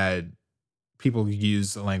way that people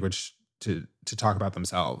use the language to talk about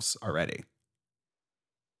themselves already.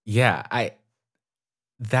 Yeah,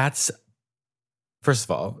 that's, first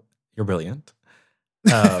of all, you're brilliant.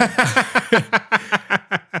 Because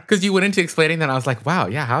you went into explaining that, I was like, wow,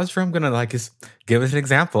 yeah, how is Jerome going to like just give us an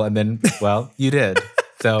example? And then, well, you did.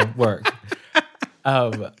 So work.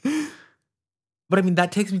 But I mean,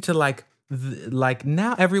 that takes me to like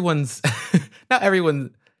now everyone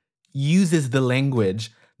uses the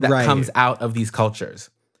language that comes out of these cultures.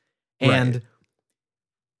 And,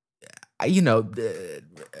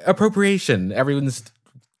 appropriation, everyone's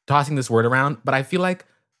tossing this word around, but I feel like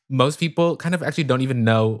most people kind of actually don't even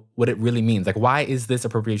know what it really means. Like, why is this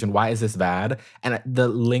appropriation? Why is this bad? And the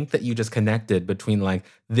link that you just connected between like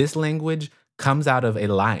this language comes out of a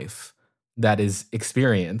life that is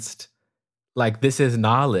experienced. Like, this is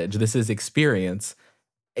knowledge, this is experience.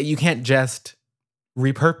 You can't just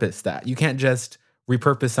repurpose that. You can't just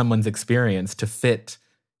repurpose someone's experience to fit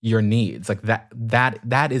your needs. Like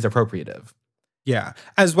that is appropriative. Yeah.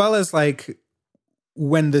 As well as like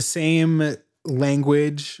when the same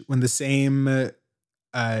language, when the same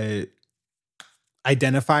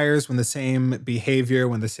identifiers, when the same behavior,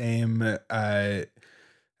 when the same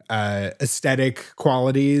aesthetic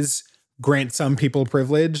qualities grant some people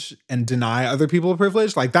privilege and deny other people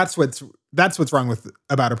privilege, like that's what's wrong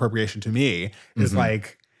about appropriation to me. Is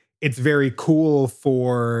like, it's very cool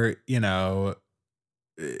for,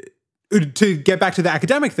 to get back to the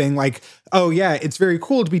academic thing, like, oh yeah, it's very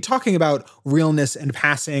cool to be talking about realness and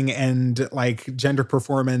passing and like gender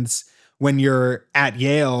performance when you're at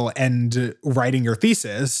Yale and writing your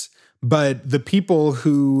thesis, but the people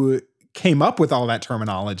who came up with all that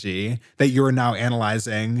terminology that you're now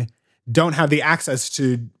analyzing don't have the access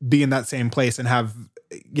to be in that same place and have,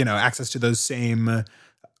 access to those same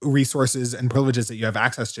resources and privileges that you have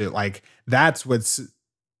access to. Like, that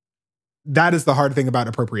is the hard thing about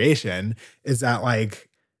appropriation, is that like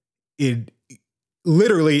it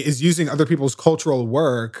literally is using other people's cultural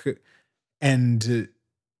work and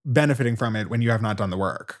benefiting from it when you have not done the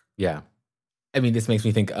work. Yeah. I mean, this makes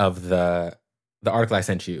me think of the article I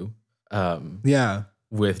sent you.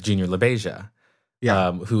 With Junior LaBeija,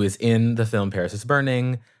 who is in the film Paris is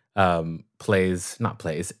Burning,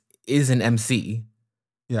 is an MC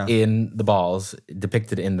in The Balls,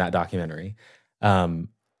 depicted in that documentary.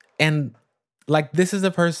 And like, this is a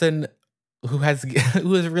person who has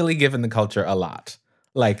really given the culture a lot.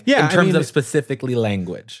 Like, in terms of specifically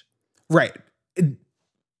language. Right.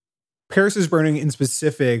 Paris is Burning in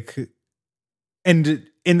specific, and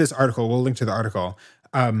in this article, we'll link to the article,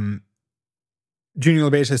 Junior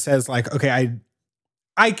LaBeija says, like, okay,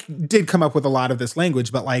 I did come up with a lot of this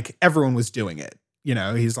language, but like everyone was doing it.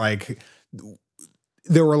 He's like,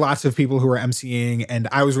 there were lots of people who were MCing and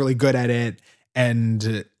I was really good at it.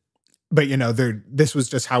 But this was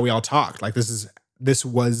just how we all talked. Like, this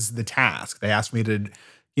was the task. They asked me to,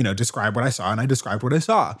 describe what I saw, and I described what I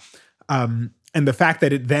saw. And the fact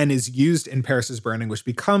that it then is used in Paris is Burning, which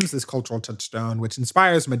becomes this cultural touchstone, which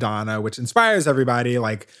inspires Madonna, which inspires everybody,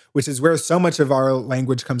 like, which is where so much of our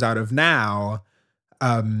language comes out of now.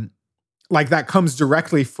 Like, that comes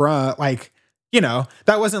directly from, like,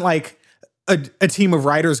 that wasn't like a team of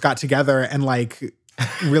writers got together and like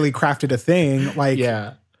really crafted a thing. Like,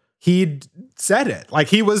 he said it. Like,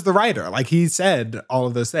 he was the writer. Like, he said all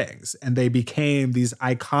of those things, and they became these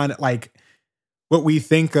iconic, like, what we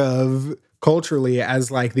think of culturally as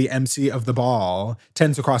like the MC of the ball,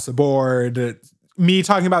 Tens Across the Board, me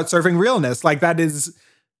talking about serving realness, like, that is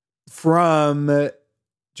from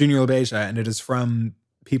Junior LaBeija, and it is from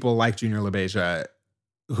people like Junior LaBeija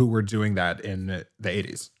who were doing that in the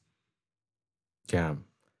 80s. Yeah.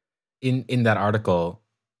 In that article,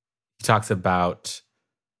 he talks about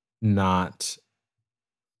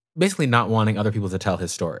basically not wanting other people to tell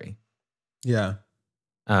his story. Yeah.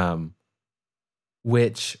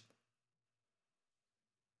 Which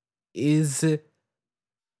is,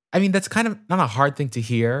 I mean, that's kind of not a hard thing to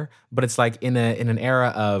hear, but it's like in an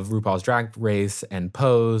era of RuPaul's Drag Race and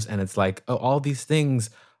Pose, and it's like, oh, all these things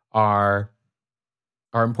are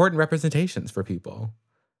important representations for people.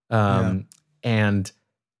 And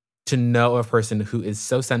to know a person who is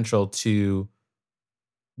so central to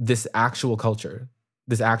this actual culture,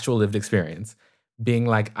 this actual lived experience, being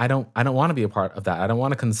like, I don't want to be a part of that. I don't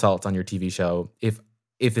want to consult on your TV show. If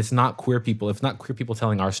it's not queer people,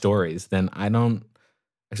 telling our stories, then I don't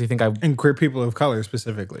actually think and queer people of color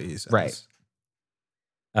specifically, he says. Right.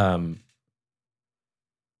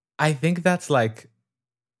 I think that's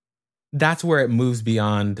where it moves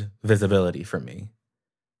beyond visibility for me.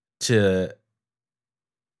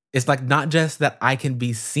 It's like, not just that I can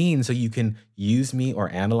be seen so you can use me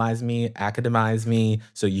or analyze me, academize me,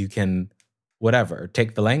 so you can whatever,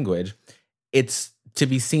 take the language. It's to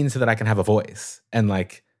be seen so that I can have a voice and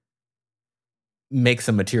like make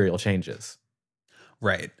some material changes.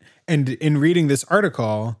 Right. And in reading this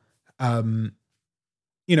article,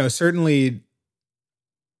 certainly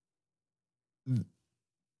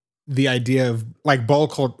the idea of like ball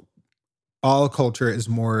culture is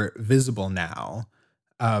more visible now.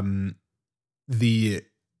 The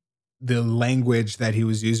language that he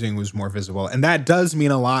was using was more visible. And that does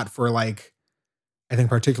mean a lot for, like, I think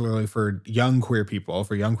particularly for young queer people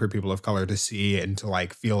of color to see and to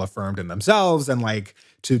like feel affirmed in themselves and like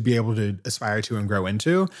to be able to aspire to and grow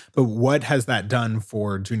into. But what has that done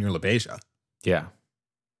for Junior LaBeija? Yeah.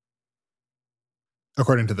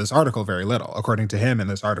 According to this article, very little. According to him in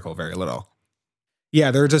this article, very little.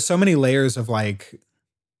 Yeah, there are just so many layers of like,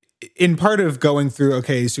 in part of going through,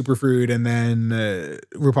 okay, Superfruit and then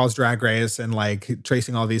RuPaul's Drag Race and like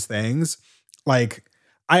tracing all these things, like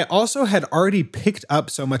I also had already picked up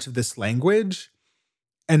so much of this language,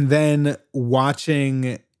 and then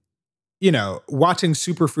watching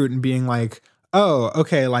Superfruit and being like, oh,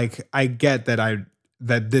 okay, like I get that I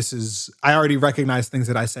already recognize things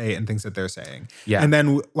that I say and things that they're saying. Yeah. And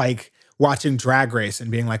then like watching Drag Race and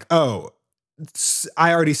being like, oh,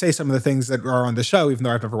 I already say some of the things that are on the show, even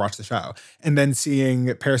though I've never watched the show. And then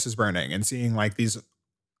seeing Paris is Burning and seeing like these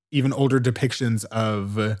even older depictions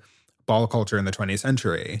of ball culture in the 20th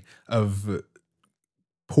century, of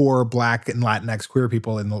poor Black and Latinx queer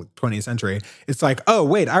people in the 20th century. It's like, oh,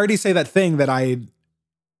 wait, I already say that thing that I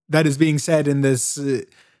that is being said in this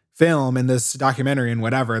film, in this documentary and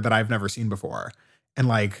whatever that I've never seen before. And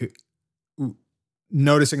like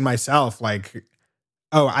noticing myself like,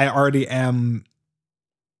 oh, I already am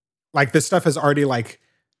like this stuff has already like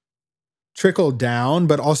trickled down,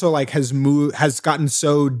 but also like has gotten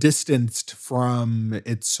so distanced from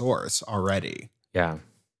its source already. Yeah.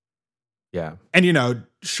 Yeah. And you know,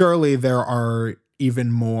 surely there are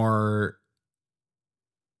more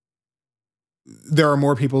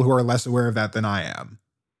people who are less aware of that than I am,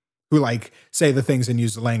 who like say the things and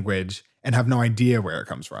use the language and have no idea where it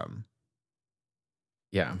comes from.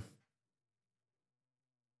 Yeah.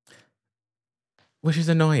 Which is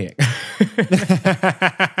annoying.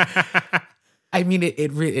 I mean,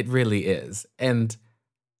 it really is. And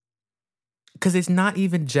because it's not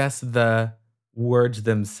even just the words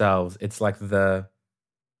themselves. It's like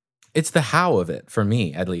it's the how of it for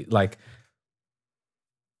me, at least. Like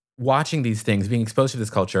watching these things, being exposed to this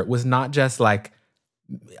culture was not just like,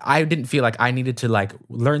 I didn't feel like I needed to like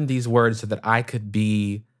learn these words so that I could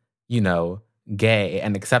be, you know, gay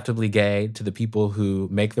and acceptably gay to the people who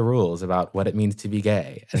make the rules about what it means to be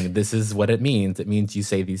gay. And this is what it means. It means you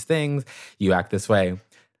say these things, you act this way.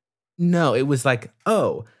 No, it was like,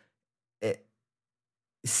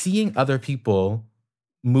 seeing other people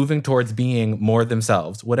moving towards being more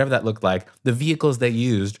themselves, whatever that looked like. The vehicles they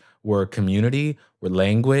used were community, were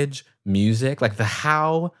language, music, like the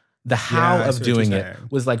how of doing it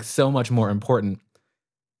was like so much more important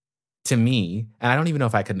to me. And I don't even know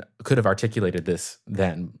if I could have articulated this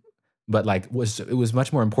then, but like it was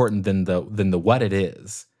much more important than the what it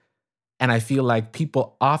is. And I feel like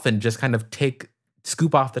people often just kind of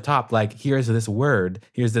scoop off the top, like, here's this word,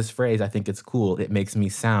 here's this phrase, I think it's cool, it makes me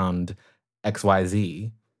sound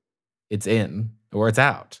XYZ. It's in or it's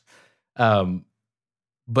out.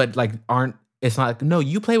 But like it's not like, no,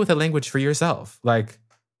 you play with a language for yourself. Like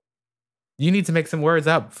you need to make some words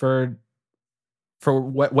up for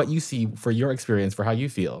what you see, for your experience, for how you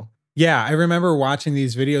feel. Yeah, I remember watching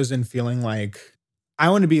these videos and feeling like, I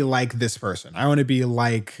want to be like this person. I want to be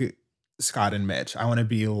like Scott and Mitch. I want to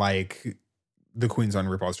be like the queens on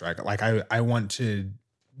RuPaul's Drag Race. Like I want to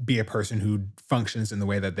be a person who functions in the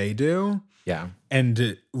way that they do. Yeah.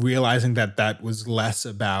 And realizing that was less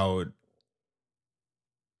about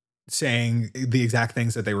saying the exact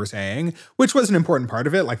things that they were saying, which was an important part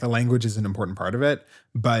of it. Like the language is an important part of it,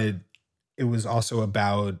 but it was also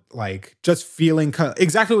about like just feeling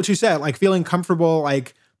exactly what you said, like feeling comfortable,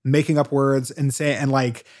 like making up words and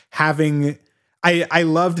like having, I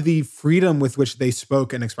loved the freedom with which they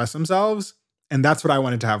spoke and expressed themselves. And that's what I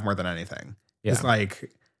wanted to have more than anything. Yeah. It's like,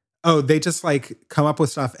 oh, they just like come up with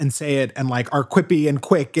stuff and say it and like are quippy and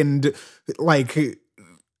quick and like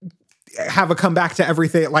have a comeback to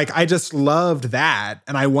everything. Like I just loved that.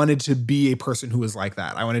 And I wanted to be a person who was like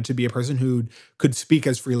that. I wanted to be a person who could speak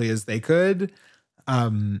as freely as they could.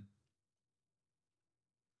 And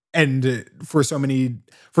for so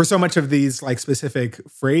much of these like specific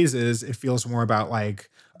phrases, it feels more about like,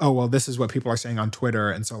 oh, well, this is what people are saying on Twitter.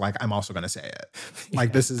 And so like, I'm also going to say it.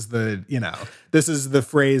 Like, this is this is the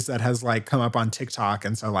phrase that has like come up on TikTok.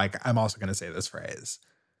 And so like, I'm also going to say this phrase.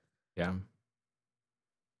 Yeah.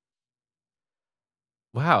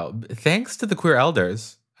 Wow. Thanks to the queer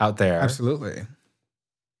elders out there. Absolutely.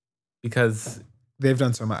 Because they've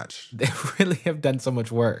done so much. They really have done so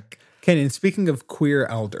much work. Kenny, speaking of queer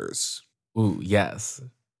elders. Ooh, yes.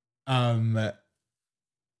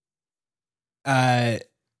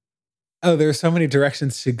 There's so many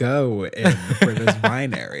directions to go in for this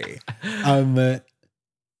binary.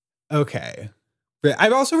 Okay. But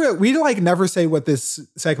I've also we like never say what this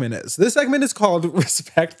segment is. This segment is called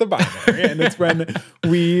Respect the Binary, and it's when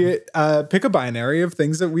we pick a binary of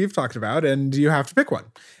things that we've talked about, and you have to pick one,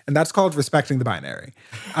 and that's called Respecting the Binary.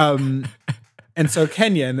 And so,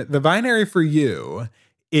 Kenyon, the binary for you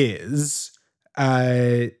is,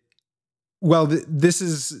 this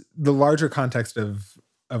is the larger context of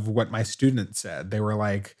what my students said. They were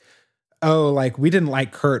like, "Oh, like we didn't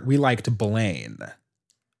like Kurt, we liked Blaine."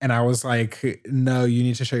 And I was like, no, you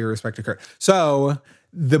need to show your respect to Kurt. So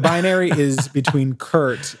the binary is between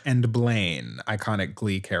Kurt and Blaine, iconic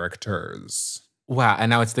Glee characters. Wow. And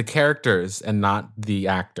now it's the characters and not the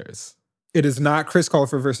actors. It is not Chris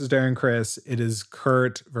Colfer versus Darren Criss. It is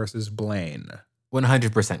Kurt versus Blaine.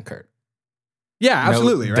 100% Kurt. Yeah,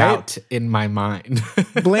 absolutely, no right? Doubt in my mind.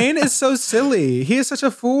 Blaine is so silly. He is such a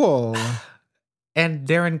fool. And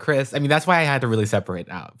Darren Criss, I mean, that's why I had to really separate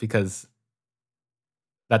out, because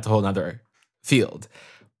that's a whole nother field.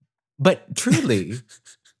 But truly,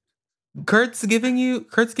 Kurt's giving you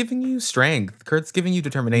strength. Kurt's giving you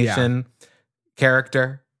determination,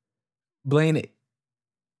 character. Blaine,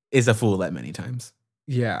 is a fool at many times.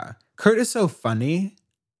 Yeah. Kurt is so funny.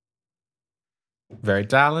 Very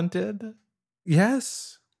talented.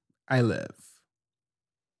 Yes, I live.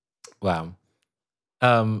 Wow.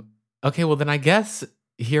 Okay, well then I guess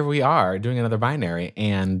here we are doing another binary,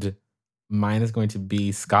 and mine is going to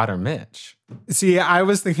be Scott or Mitch. See, I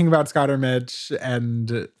was thinking about Scott or Mitch,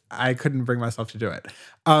 and I couldn't bring myself to do it.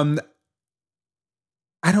 I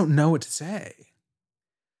don't know what to say.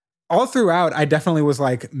 All throughout, I definitely was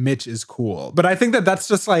like, Mitch is cool. But I think that that's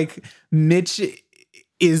just like,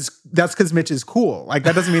 that's because Mitch is cool. Like,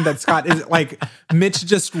 that doesn't mean that Scott is, like, Mitch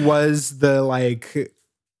just was the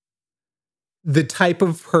type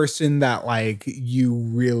of person that, like,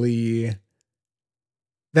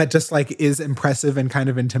 that just, like, is impressive and kind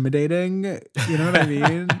of intimidating. You know what I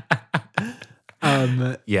mean?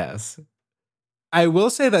 Yes. I will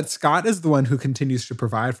say that Scott is the one who continues to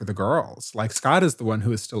provide for the girls. Like, Scott is the one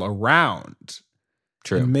who is still around.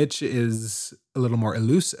 True. And Mitch is a little more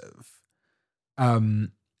elusive.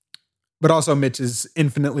 But also Mitch is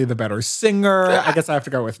infinitely the better singer. I guess I have to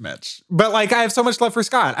go with Mitch. But like, I have so much love for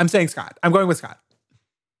Scott. I'm saying Scott. I'm going with Scott.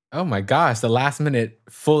 Oh my gosh, the last minute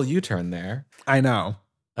full U-turn there. I know.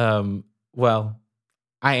 Well,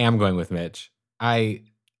 I am going with Mitch.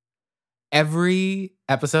 Every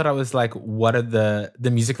episode I was like, what are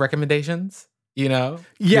the music recommendations? You know?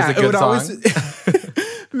 Yeah, it would always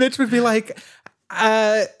Mitch would be like,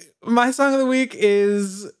 my song of the week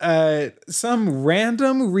is some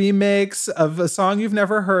random remix of a song you've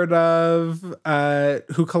never heard of,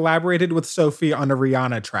 who collaborated with Sophie on a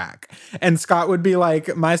Rihanna track. And Scott would be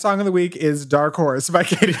like, my song of the week is Dark Horse by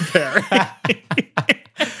Katy Perry.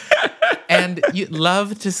 And you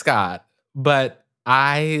love to Scott, but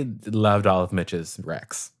I loved all of Mitch's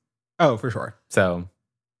recs. Oh, for sure. So,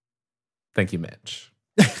 thank you, Mitch.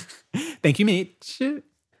 Thank you, Mitch.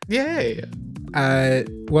 Yay.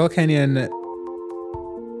 Well, Kenyon,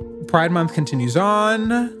 Pride Month continues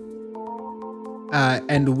on.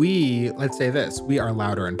 And let's say this, we are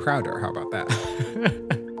louder and prouder. How about that?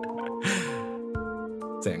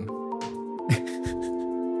 Sing.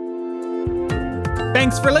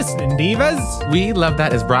 Thanks for listening, divas. We Love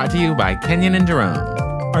That is brought to you by Kenyon and Jerome.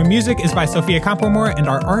 Our music is by Sophia Campomore, and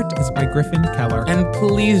our art is by Griffin Keller. And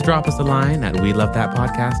please drop us a line at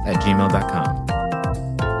welovethatpodcast@gmail.com.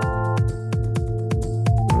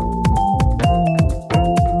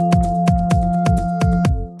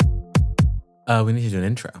 We need to do an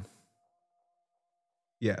intro.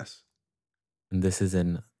 Yes. And this is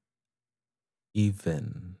an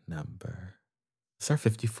even number. It's our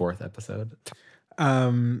 54th episode.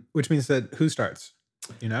 Which means that who starts?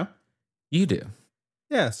 You know? You do.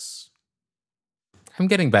 Yes. I'm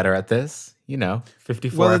getting better at this.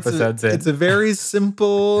 54 episodes in. It's a very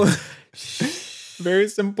simple, very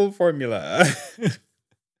simple formula.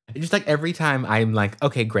 Just like every time I'm like,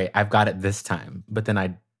 okay, great, I've got it this time. But then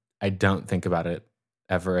I don't think about it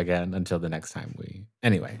ever again until the next time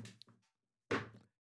Anyway.